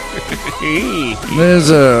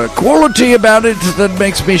 There's a quality about it that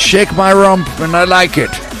makes me shake my rump, and I like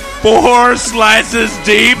it. 4 slices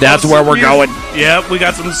deep. That's where we're going. Yep, we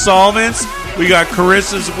got some Solvents. We got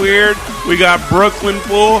Carissa's Weird. We got Brooklyn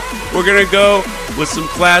Pool. We're going to go with some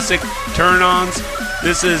classic turn-ons.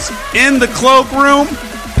 This is In the Cloakroom.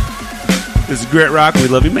 This is Grit Rock. We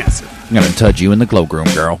love you massive. I'm going to touch you in the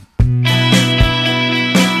cloakroom, girl.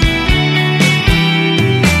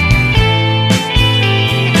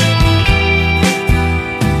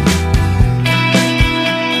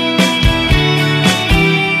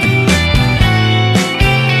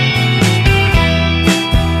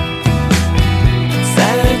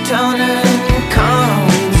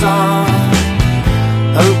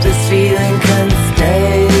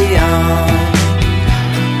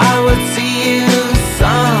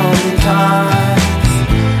 Sometimes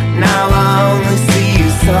now I only see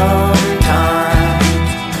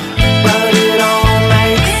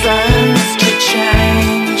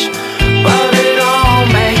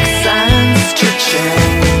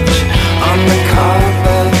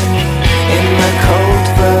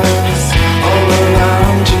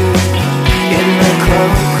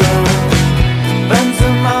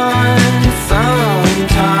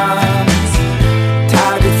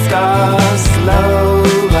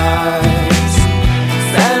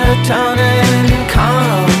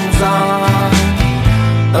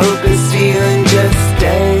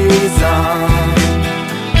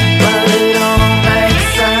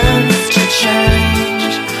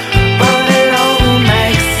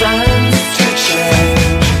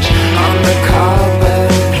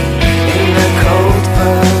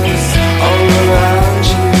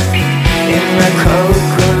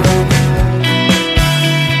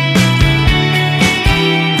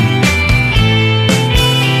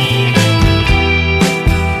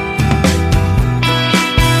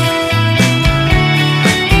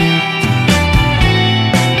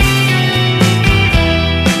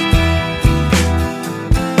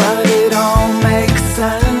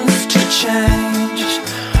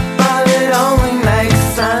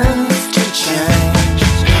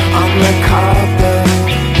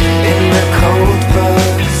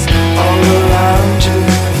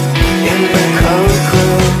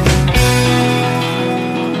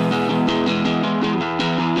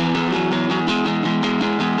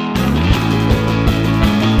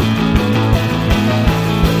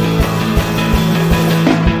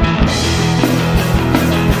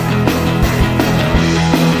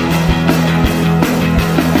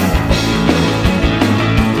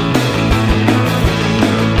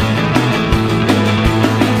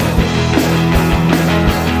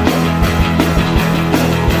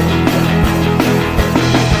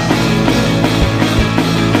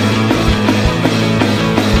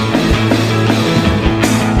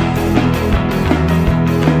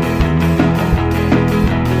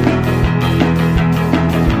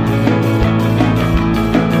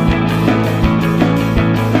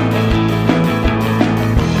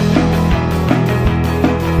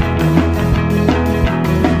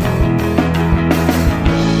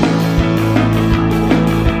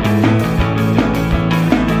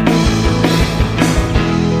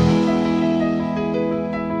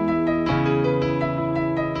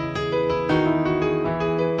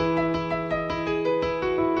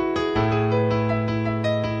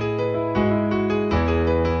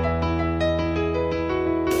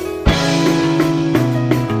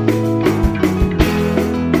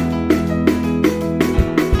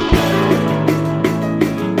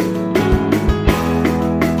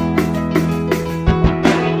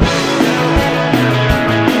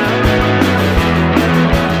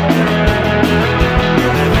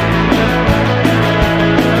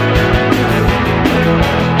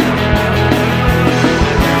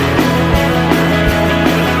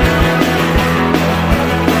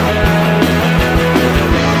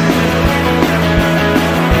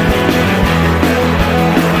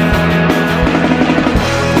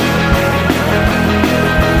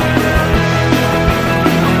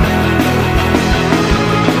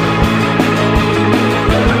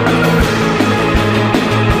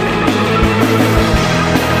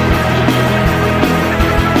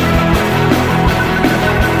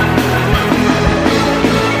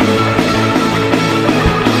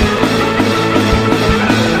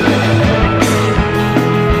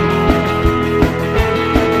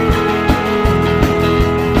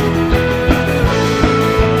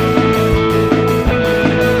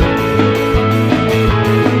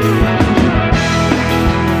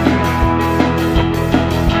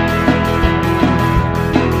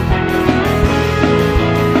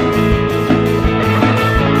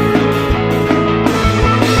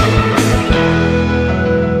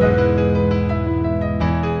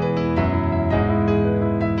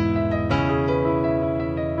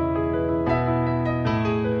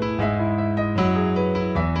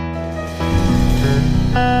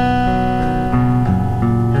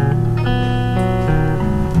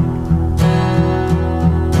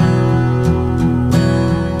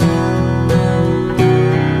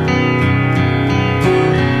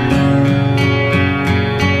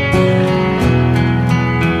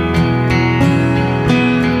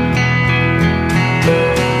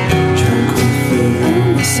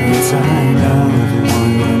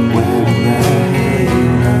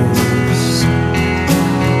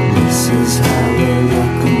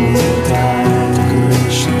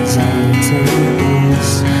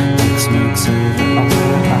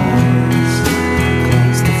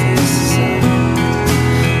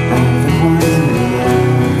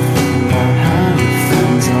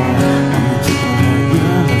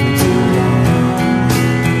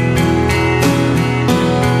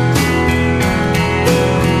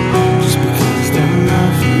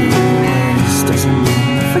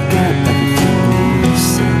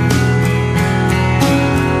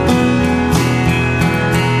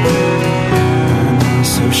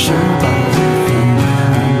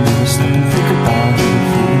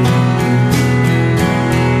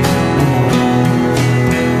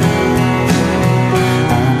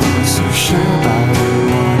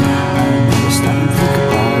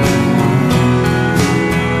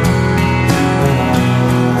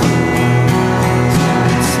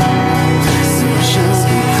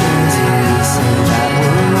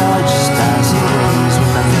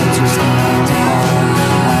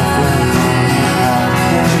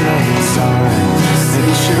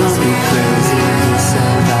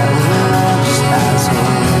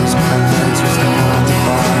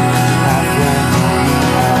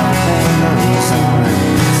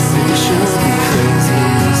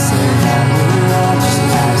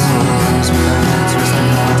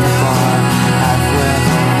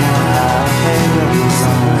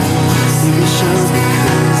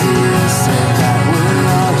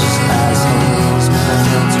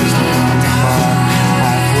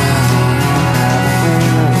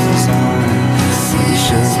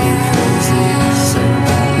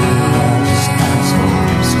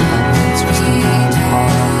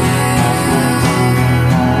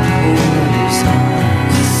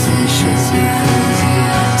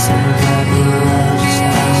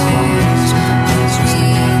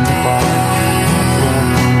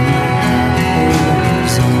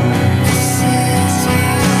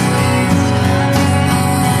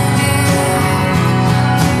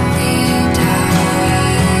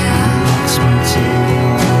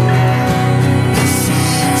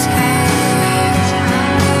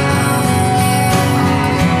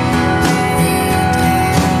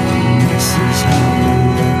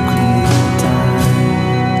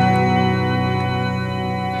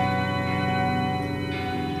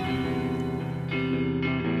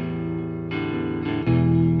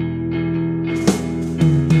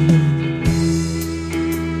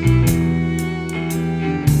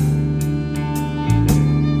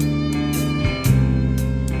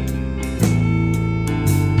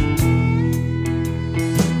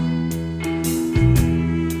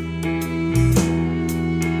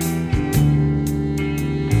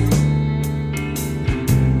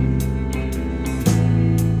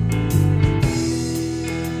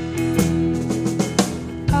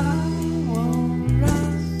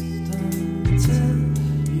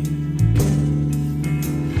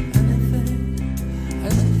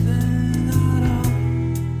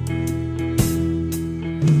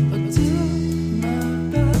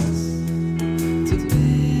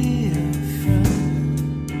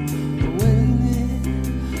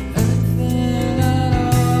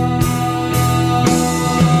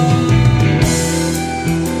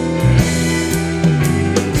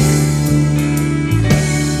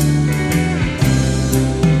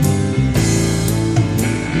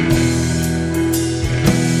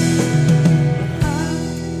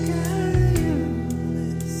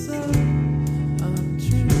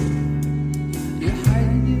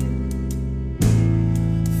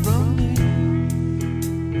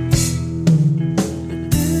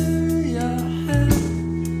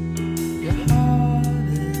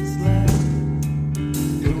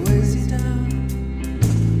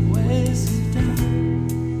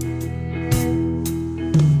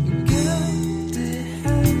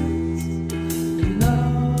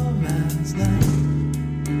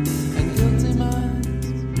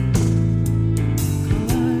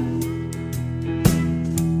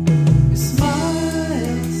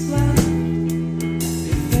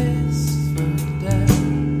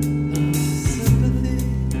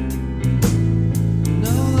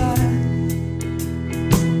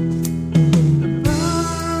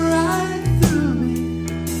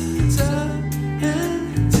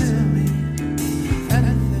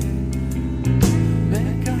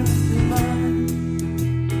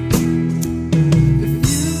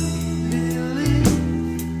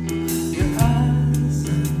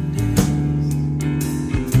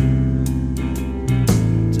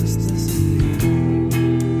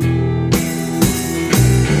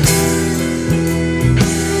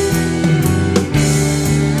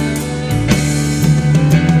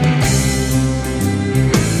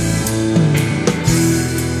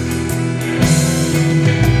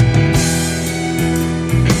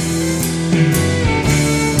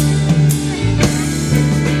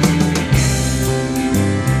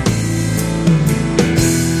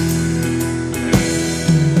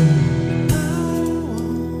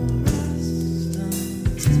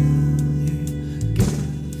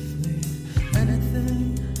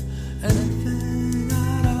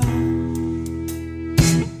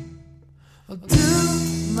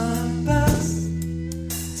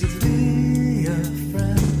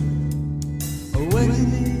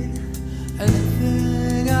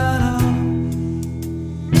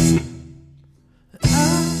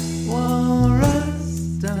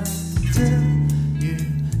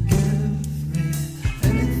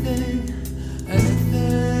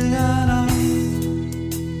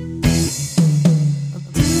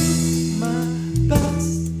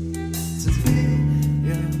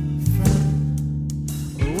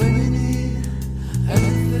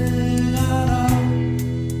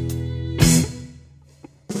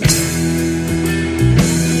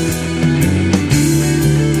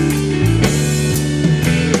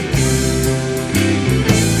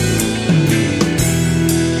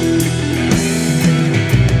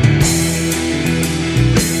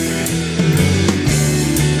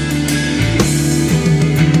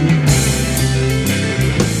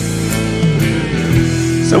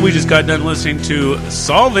we just got done listening to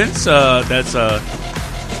Solvents. That's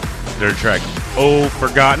their track "Oh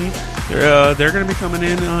Forgotten." They're going to be coming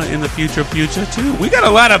in the future too. We got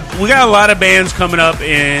a lot of bands coming up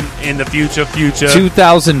in the future.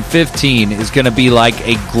 2015 is going to be like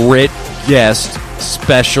a grit guest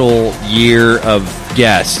special year of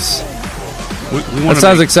guests. That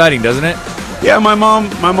sounds exciting, doesn't it? Yeah, my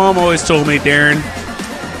mom always told me, Darren,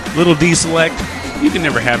 little D-Select, you can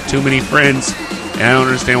never have too many friends. And I don't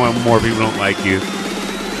understand why more people don't like you.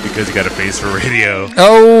 Because you got a face for radio.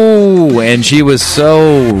 Oh, and she was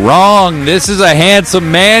so wrong. This is a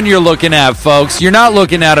handsome man you're looking at, folks. You're not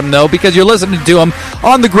looking at him, though, because you're listening to him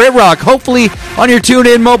on the Grit Rock, hopefully on your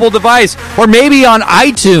TuneIn mobile device, or maybe on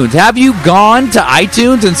iTunes. Have you gone to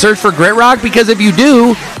iTunes and searched for Grit Rock? Because if you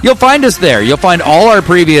do, you'll find us there. You'll find all our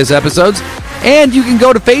previous episodes, and you can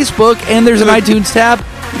go to Facebook, and there's an iTunes tab.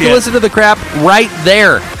 You can listen to the crap right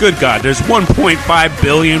there. Good God, there's 1.5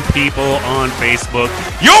 billion people on Facebook.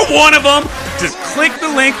 You're one of them. Just click the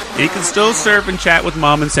link. You can still surf and chat with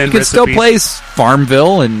Mom and send recipes. You can still play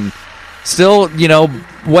Farmville and still,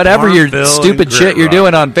 whatever Farmville your stupid shit you're Rock.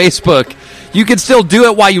 doing on Facebook. You can still do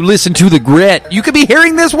it while you listen to the Grit. You could be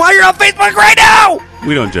hearing this while you're on Facebook right now.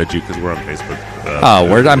 We don't judge you because we're on Facebook.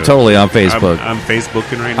 I'm totally on Facebook. I'm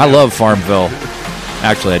Facebooking right now. I love Farmville.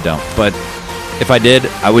 Actually, I don't. But if I did,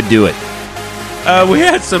 I would do it. We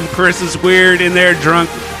had some Chris is Weird in there, drunk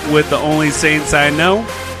with the Only Saints I Know.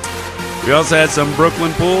 We also had some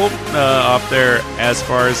Brooklyn Pool off there as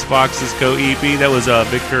far as Foxes Go EP. That was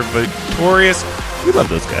Victor Victorious. We love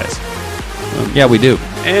those guys. Yeah, we do.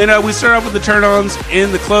 And we start off with the turn-ons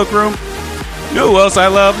in the cloakroom. You know who else I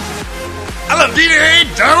love? I love DJ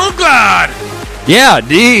Donald Glad. Yeah,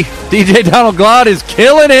 DJ Donald Glad is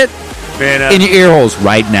killing it. Man, in your ear holes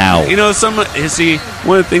right now. One of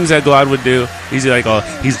the things that Glad would do, he's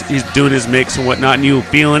doing his mix and whatnot, and you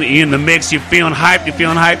feeling in the mix, you're feeling hyped,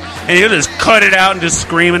 and he'll just cut it out and just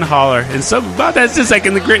scream and holler. And something about that's just like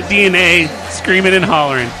in the Grit DNA, screaming and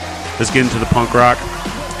hollering. Let's get into the punk rock.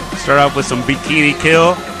 Start off with some Bikini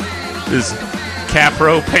Kill. This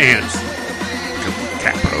Capro pants.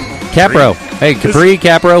 Capro. Hey, Capri,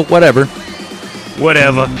 Capro, whatever.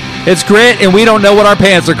 Whatever. It's Grit, and we don't know what our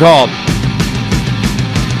pants are called. Yeah.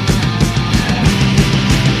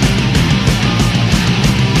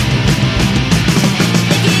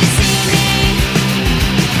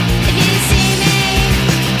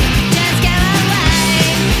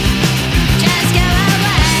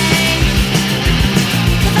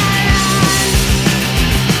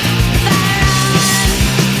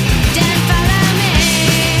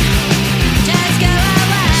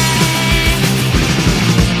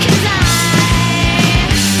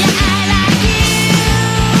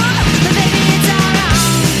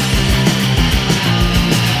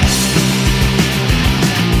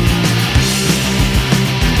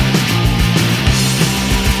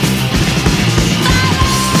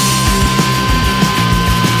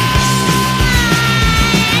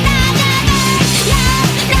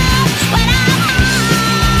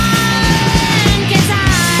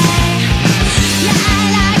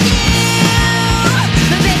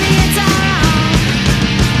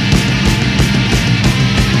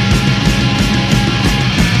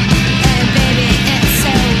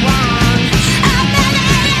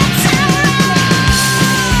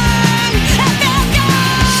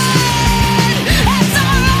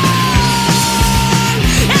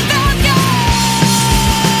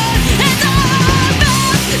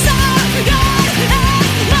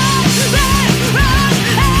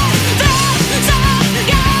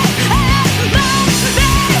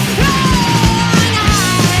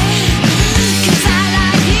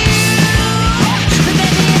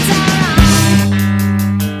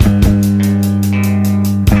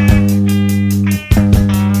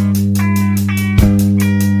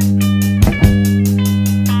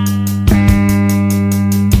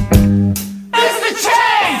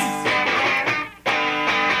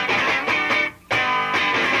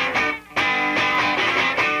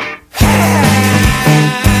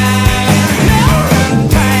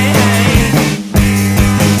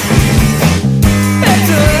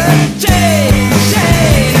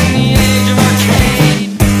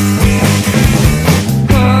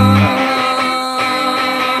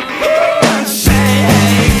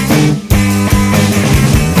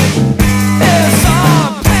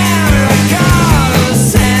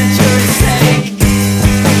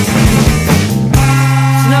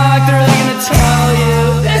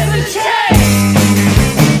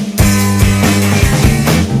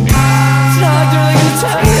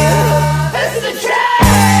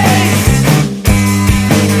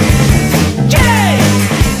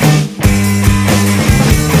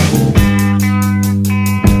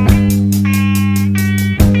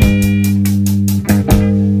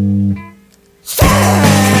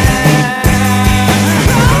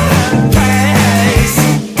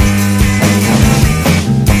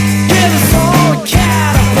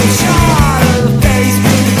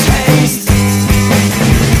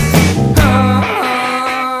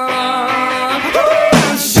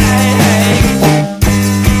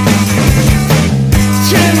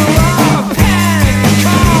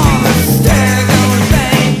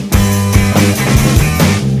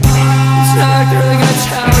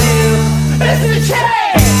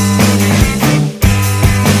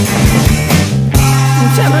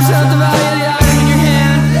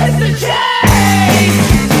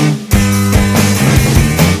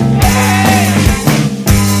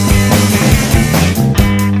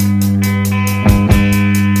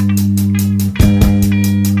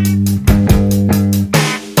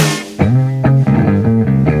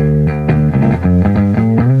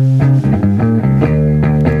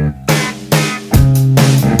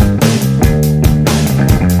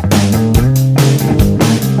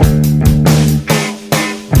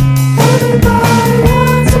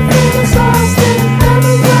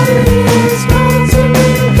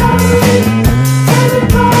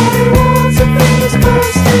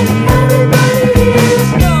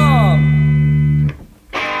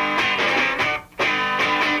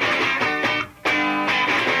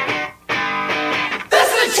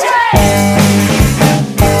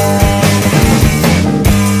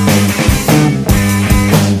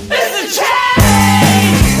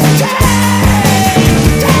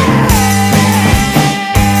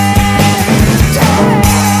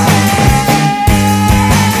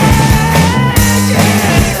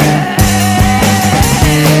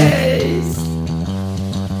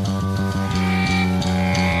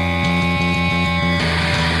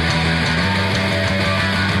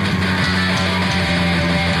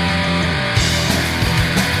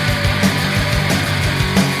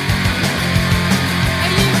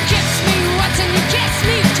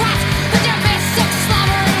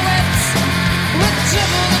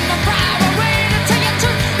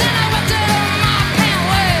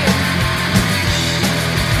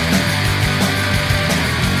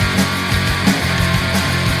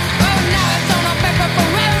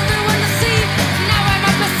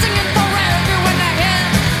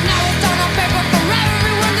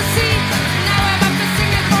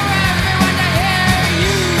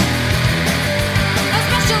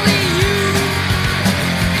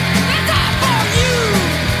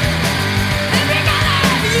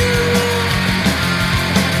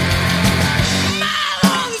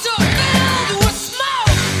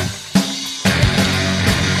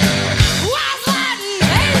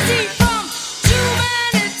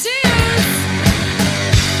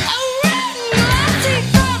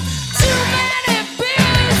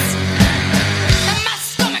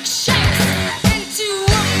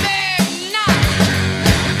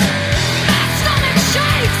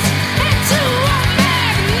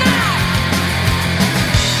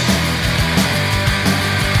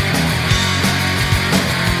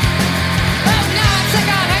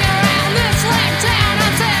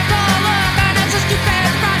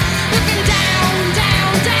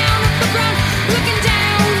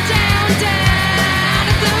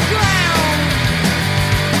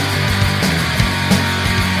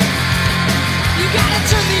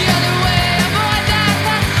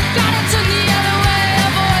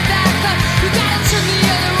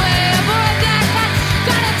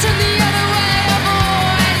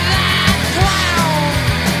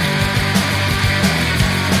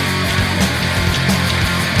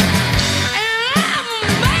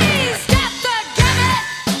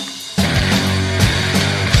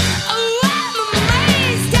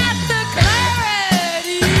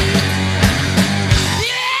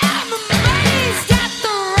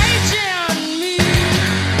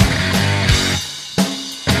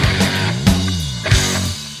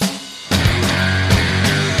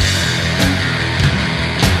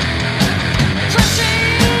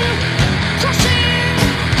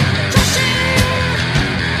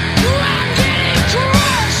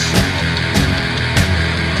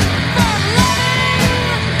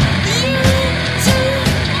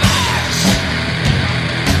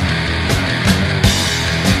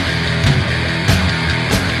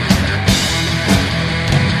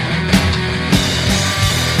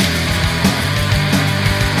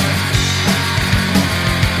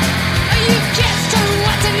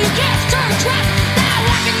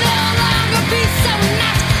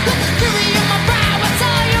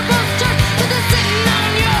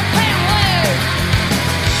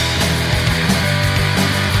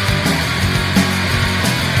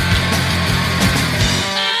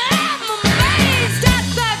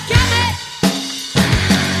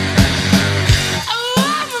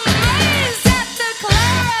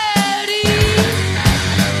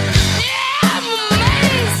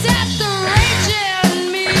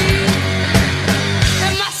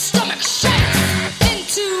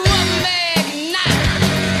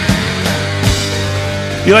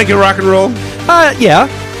 You like your rock and roll? Yeah.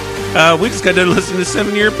 We just got done listening to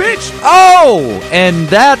 7 Year Bitch. Oh, and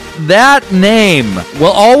that name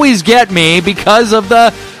will always get me because of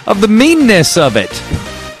the meanness of it.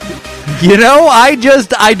 You know, I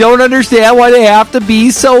don't understand why they have to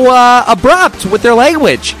be so abrupt with their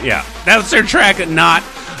language. Yeah, that's their track at Not.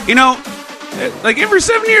 You know, like every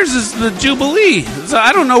 7 years is the Jubilee. So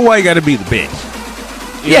I don't know why you got to be the bitch.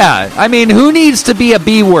 Yeah, I mean, who needs to be a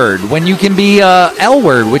B word when you can be a L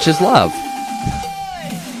word, which is love?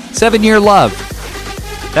 7 Year Love.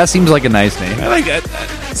 That seems like a nice name. I like it.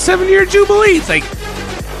 7 Year Jubilee. It's like,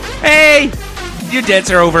 hey, your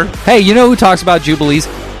debts are over. Hey, you know who talks about Jubilees?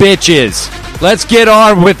 Bitches. Let's get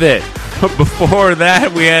on with it. Before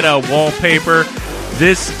that, we had a Wallpaper.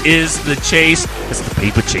 This is the chase. It's the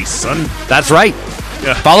paper chase, son. That's right.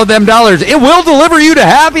 Yeah. Follow them dollars. It will deliver you to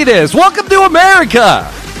happiness. Welcome to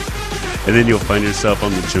America. And then you'll find yourself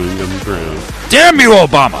on the chewing gum ground. Damn you,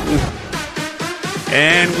 Obama.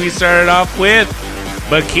 And we started off with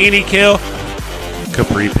Bikini Kill,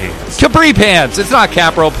 Capri Pants. Capri pants. It's not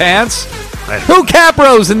Capro pants. I- Who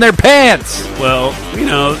Capros in their pants? Well, you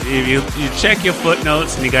know, if you check your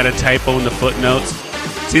footnotes and you got a typo in the footnotes.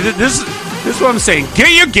 See, this is what I'm saying. Get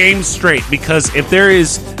your game straight, because if there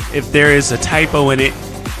is a typo in it,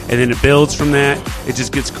 and then it builds from that, it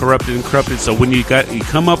just gets corrupted and corrupted. So when you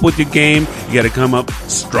come up with your game, you got to come up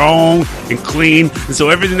strong and clean. And so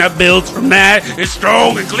everything that builds from that is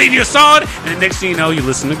strong and clean. You're solid. And the next thing you know, you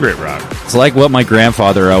listen to Grit Rock. It's like what my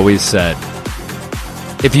grandfather always said.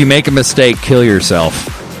 If you make a mistake, kill yourself.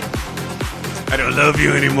 I don't love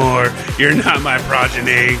you anymore. You're not my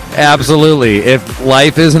progeny. Absolutely. If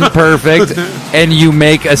life isn't perfect and you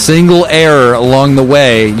make a single error along the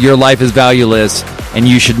way, your life is valueless and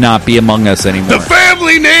you should not be among us anymore. The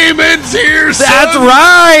family name ends here, son. That's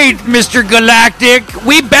right, Mr. Galactic.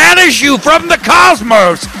 We banish you from the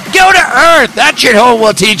cosmos. Go to Earth. That shithole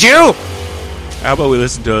will teach you. How about we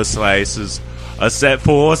listen to a set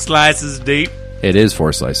 4 slices deep? It is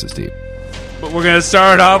 4 slices deep. But we're going to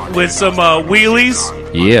start off with some wheelies.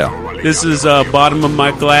 Yeah. This is bottom of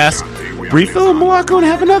my glass. Refill a Morocco and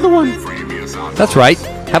have another one. That's right.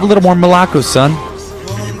 Have a little more Malacco, son.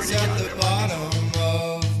 Once at the bottom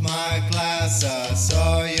of my glass, I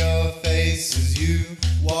saw your face as you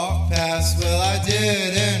walked past. Well, I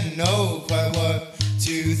didn't know quite what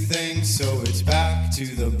to think, so it's back to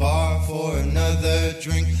the bar for another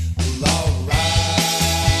drink. Well, alright.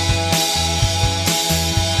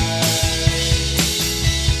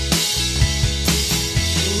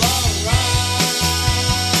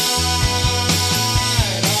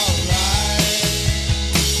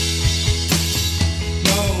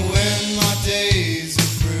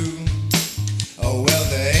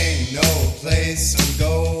 I'm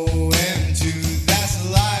going to, that's the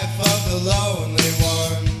life of the lonely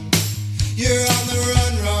one. You're on the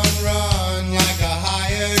run, like a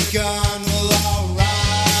hired gun. Well, alright.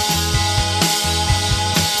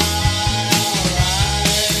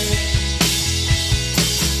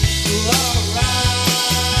 Well, alright.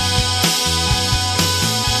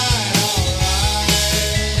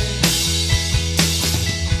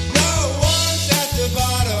 No one's at the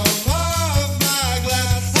bottom of my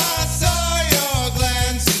glass. I saw your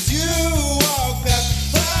glances.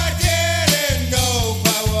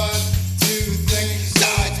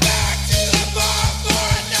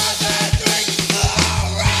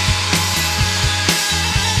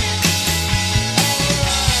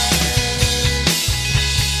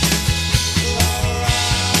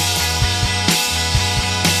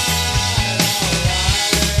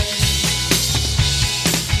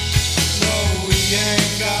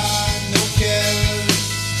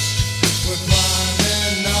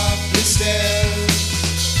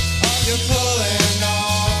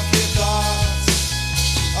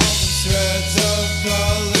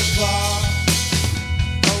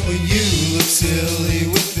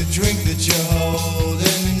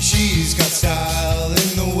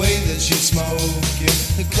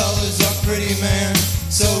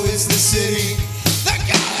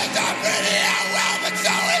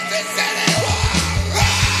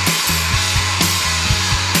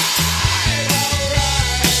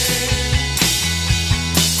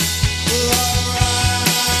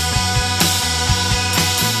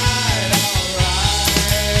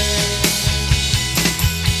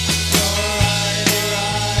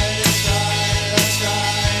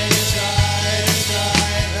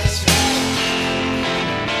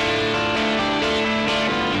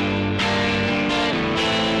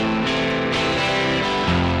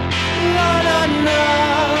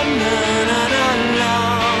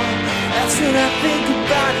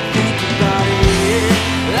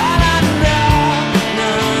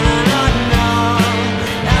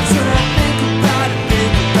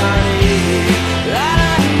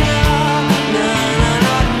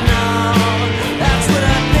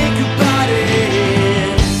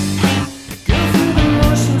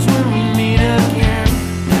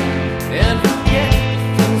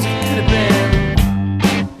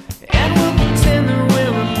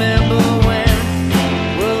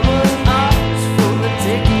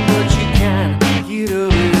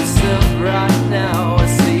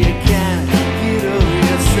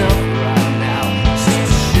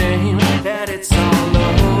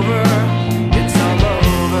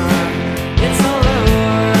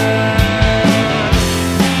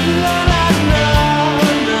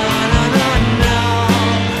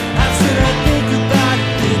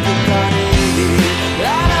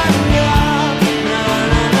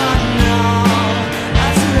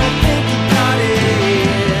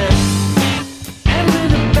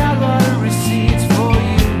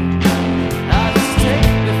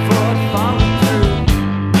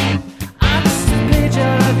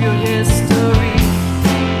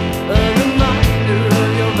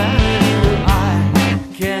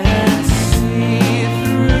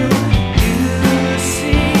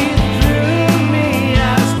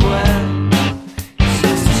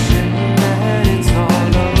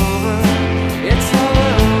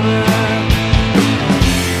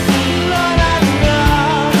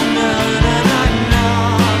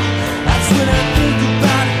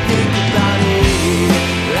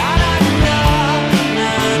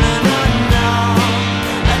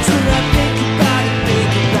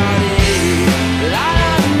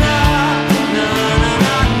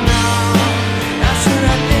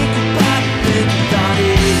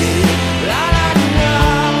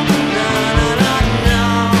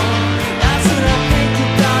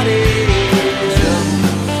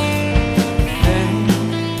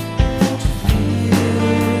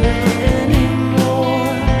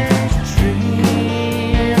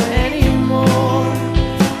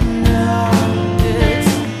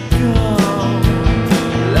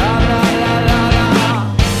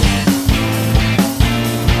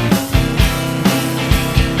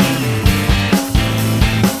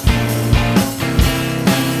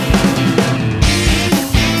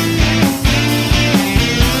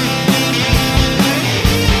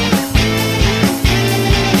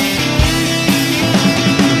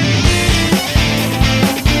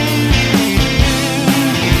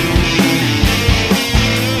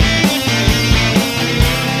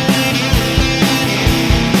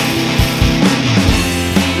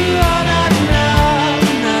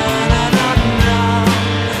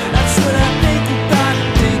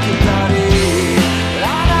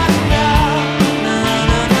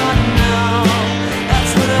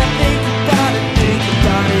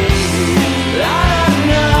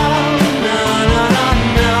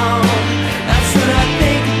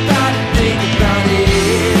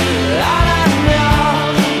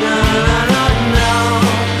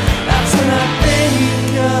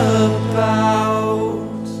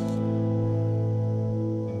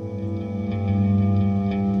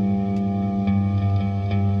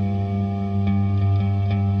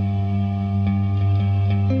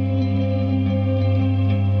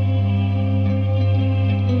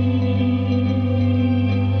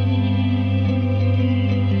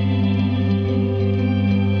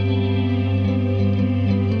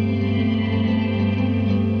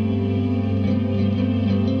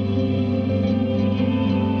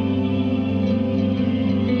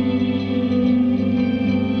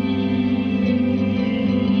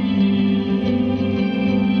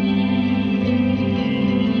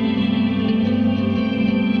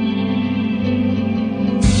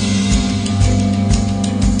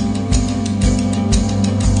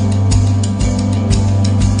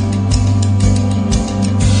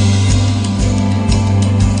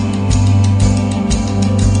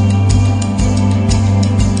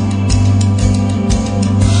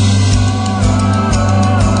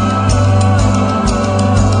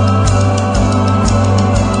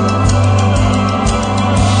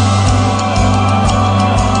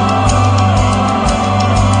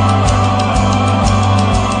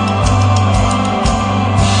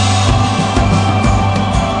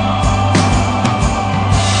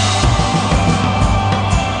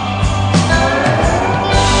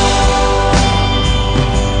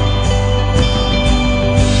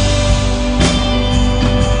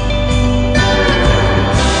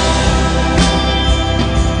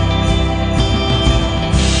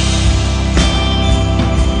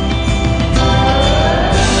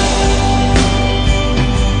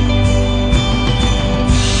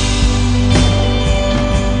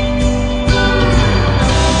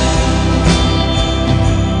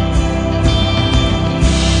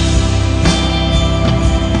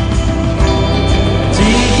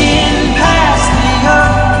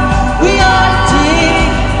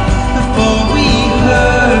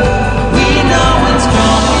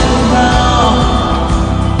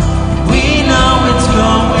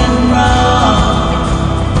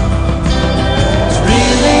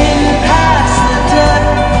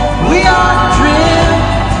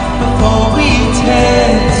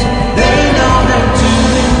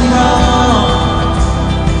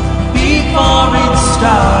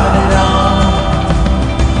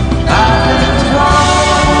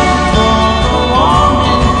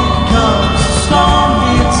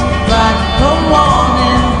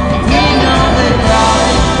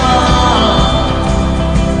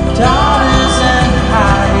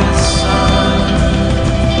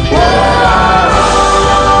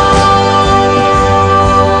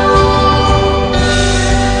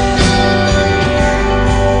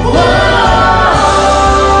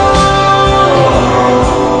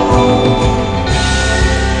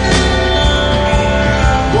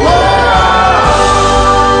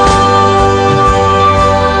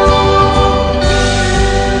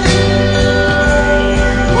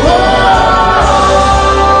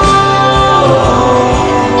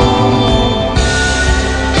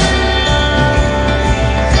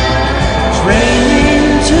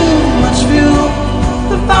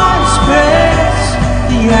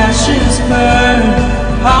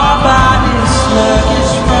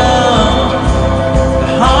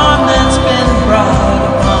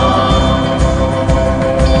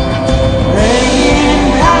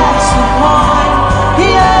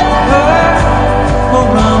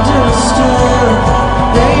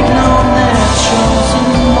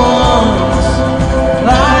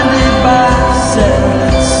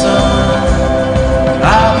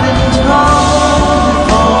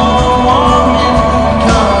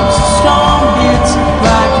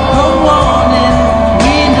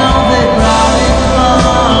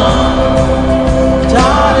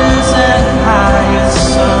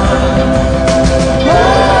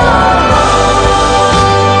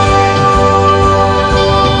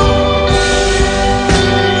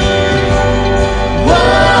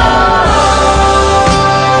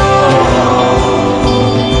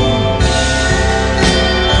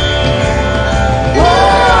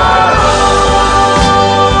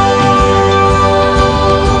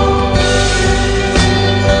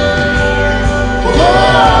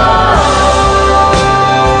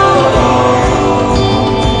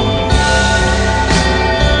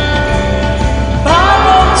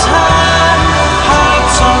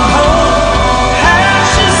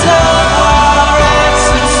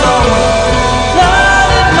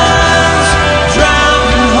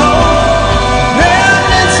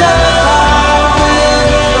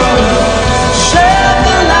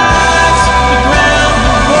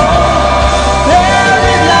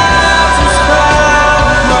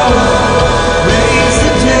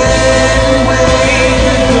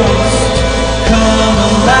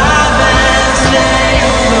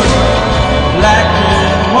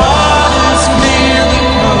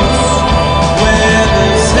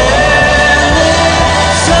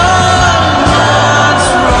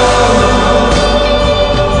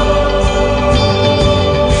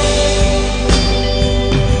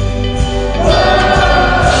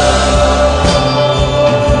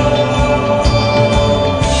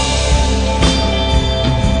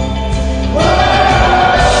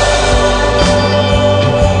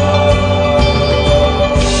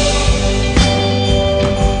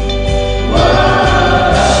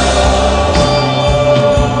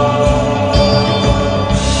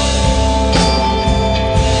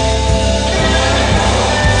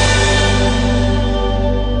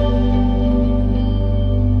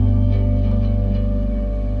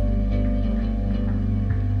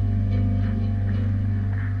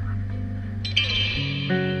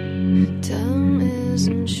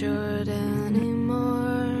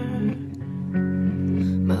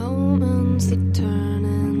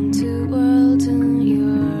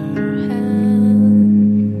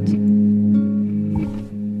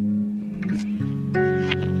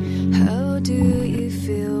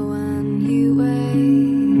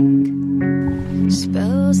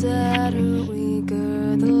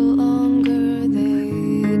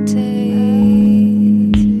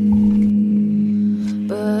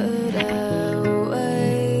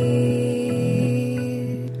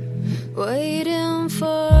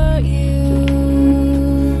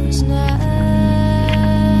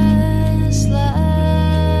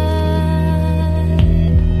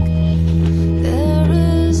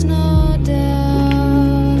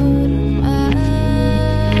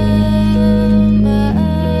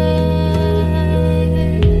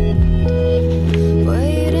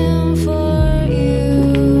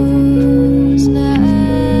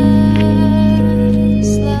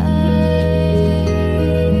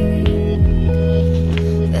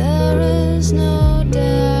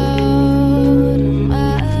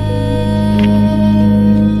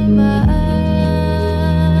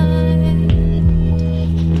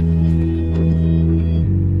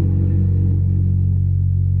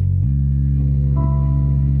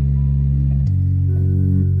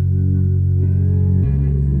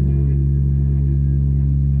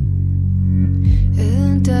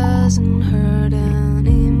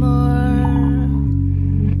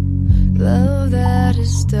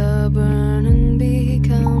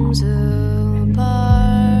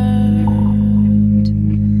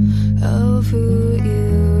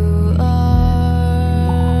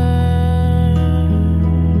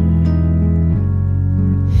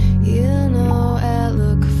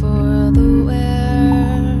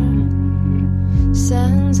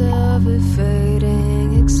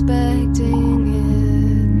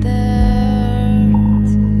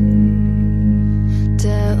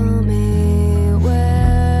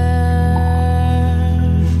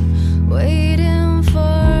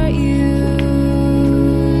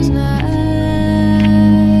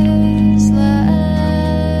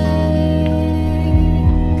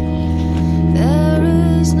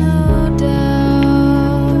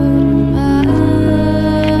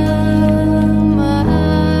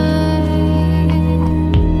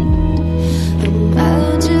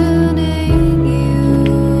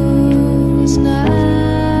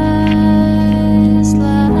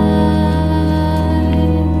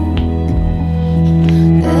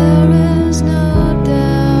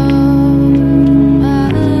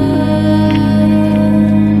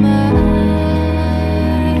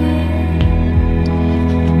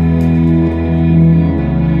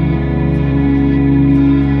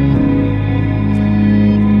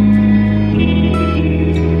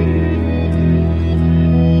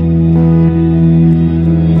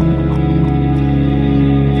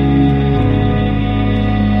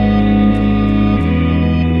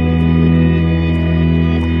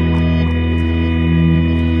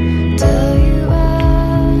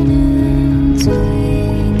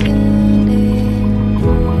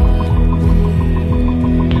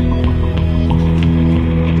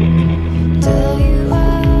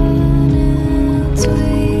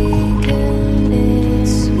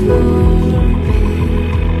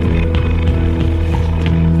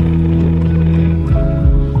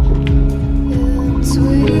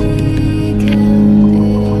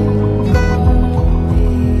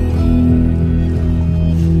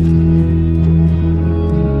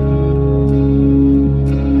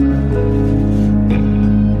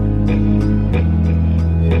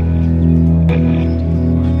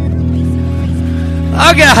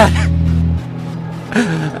 Oh God!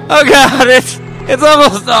 Oh God! It's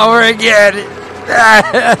almost over again.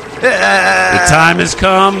 The time has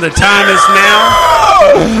come. The time is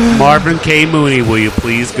now. Marvin K. Mooney, will you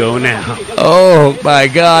please go now? Oh my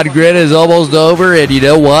God! Grit is almost over, and you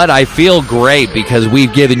know what? I feel great because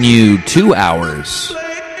we've given you 2 hours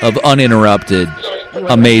of uninterrupted,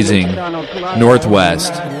 amazing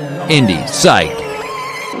Northwest indie psych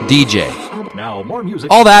DJ. Now more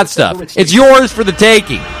music. All that stuff. It's yours for the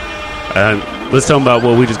taking. Let's talk about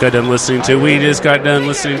what we just got done listening to. We just got done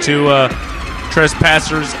listening to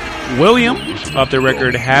Trespassers William off their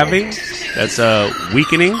record Having. That's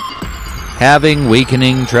Weakening. Having,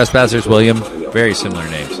 Weakening, Trespassers William. Very similar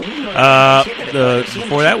names.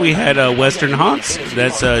 Before that, we had Western Haunts.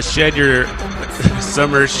 That's Shed Your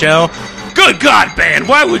Summer Shell. Good God, band!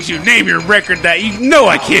 Why would you name your record that? You know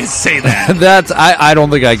I can't say that. I don't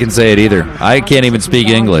think I can say it either. I can't even speak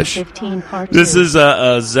English. This is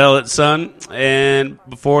a Zealot Son, and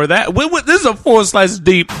before that, this is a full slice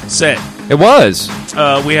deep set. It was.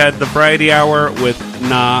 We had the Variety Hour with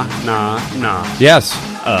Nah Nah Nah. Yes.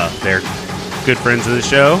 They're good friends of the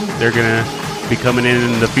show. They're gonna be coming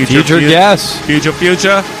in the future.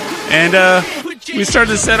 Future. And we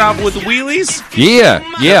started to set off with Wheelies.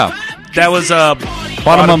 Yeah. That was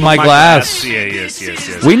Bottom of My Glass. Yeah,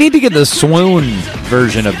 yes. We need to get the swoon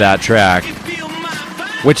version of that track,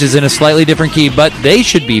 which is in a slightly different key, but they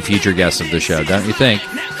should be future guests of the show, don't you think?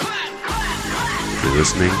 You're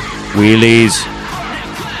listening. Wheelies.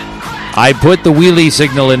 I put the wheelie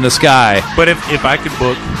signal in the sky. But if I could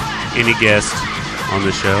book any guest on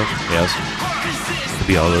the show, yes, it'd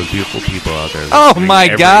be all those beautiful people out there. Oh my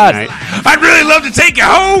God! Night. I'd really love to take you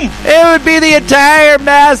home. It would be the entire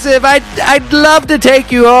massive. I'd love to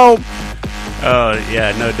take you home. Oh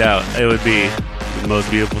yeah, no doubt. It would be the most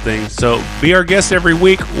beautiful thing. So be our guest every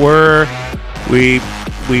week. We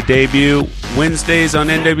debut Wednesdays on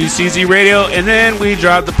NWCZ Radio, and then we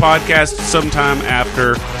drop the podcast sometime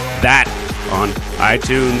after that on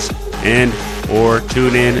iTunes and or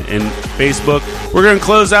tune in and Facebook. We're going to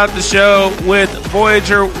close out the show with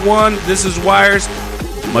Voyager 1. This is Wires.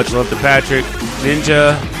 Much love to Patrick,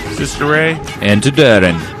 Ninja, Sister Ray, and to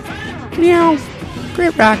Darren. Meow.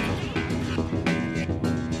 Great rock.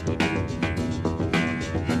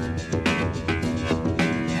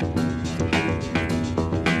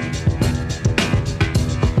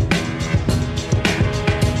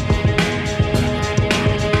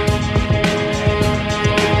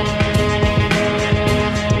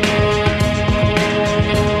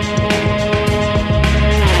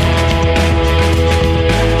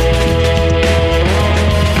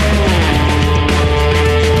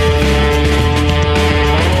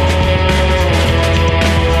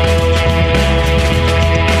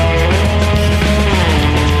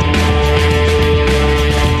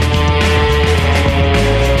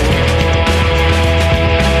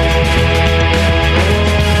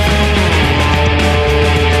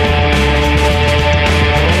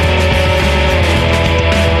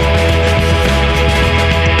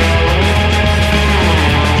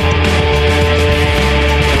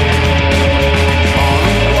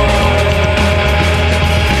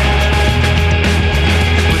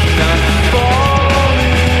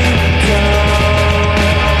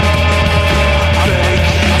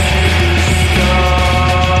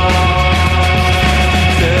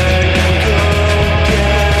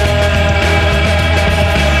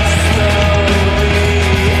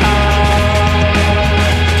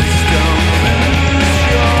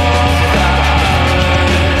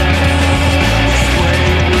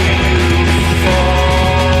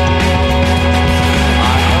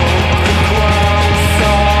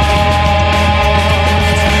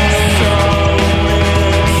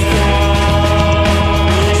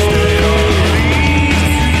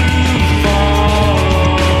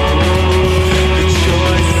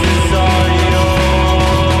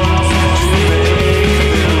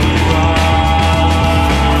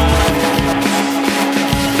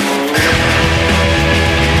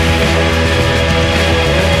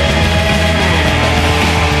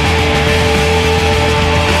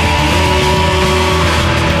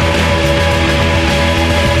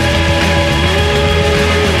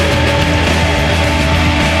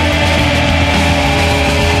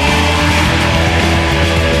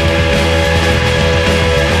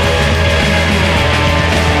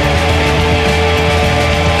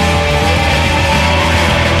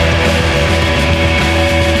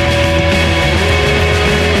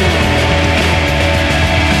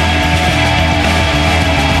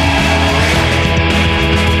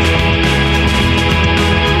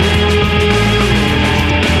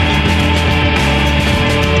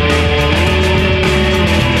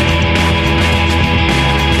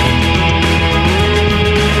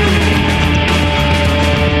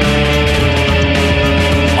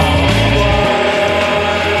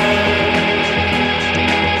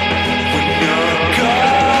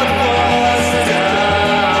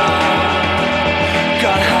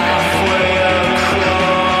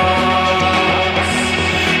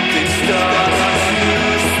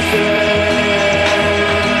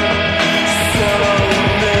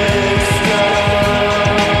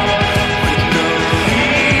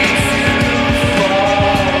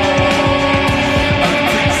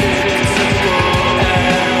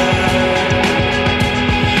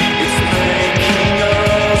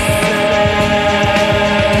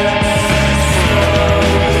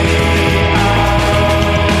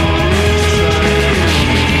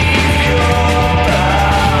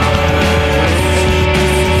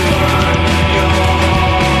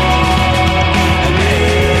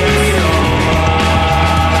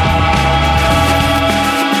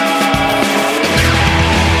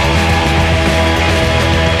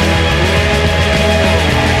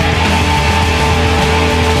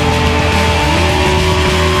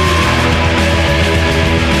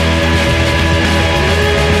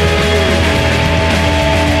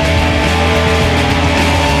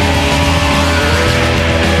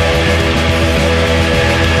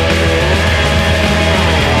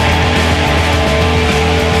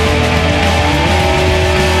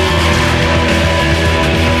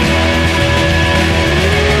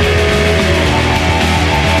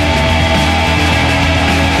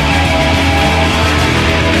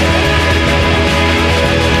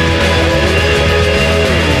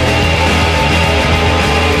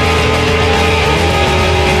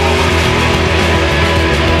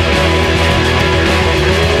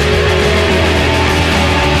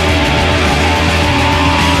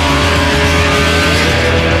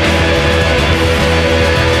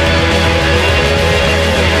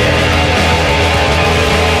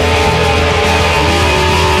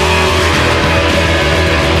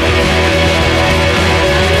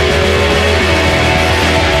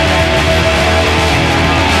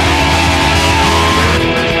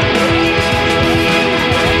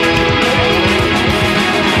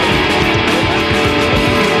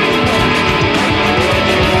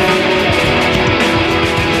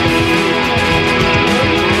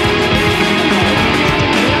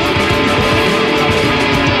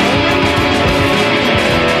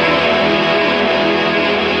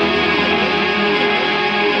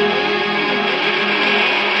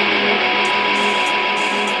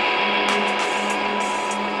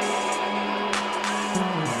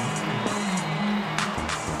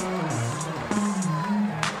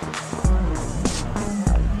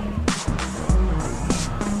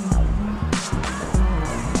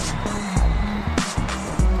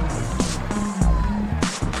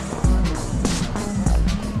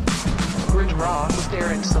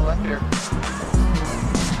 selector.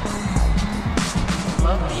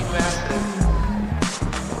 Monkey massive.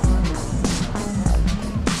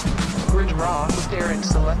 Grid raw Tyrants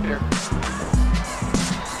selector.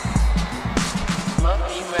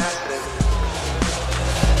 Monkey massive.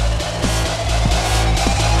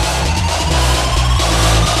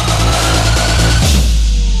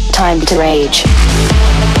 Time to rage.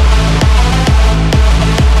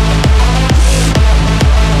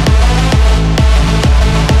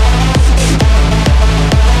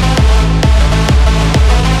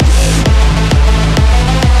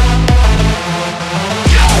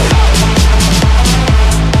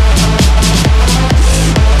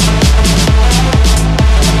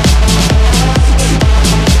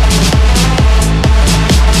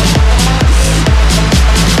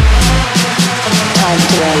 Time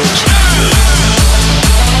to rage.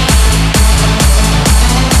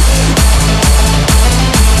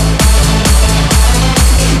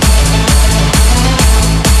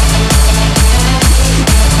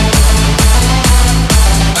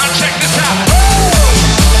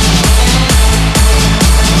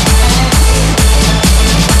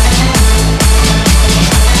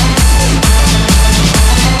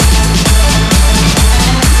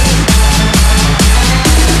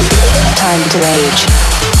 Time to rage.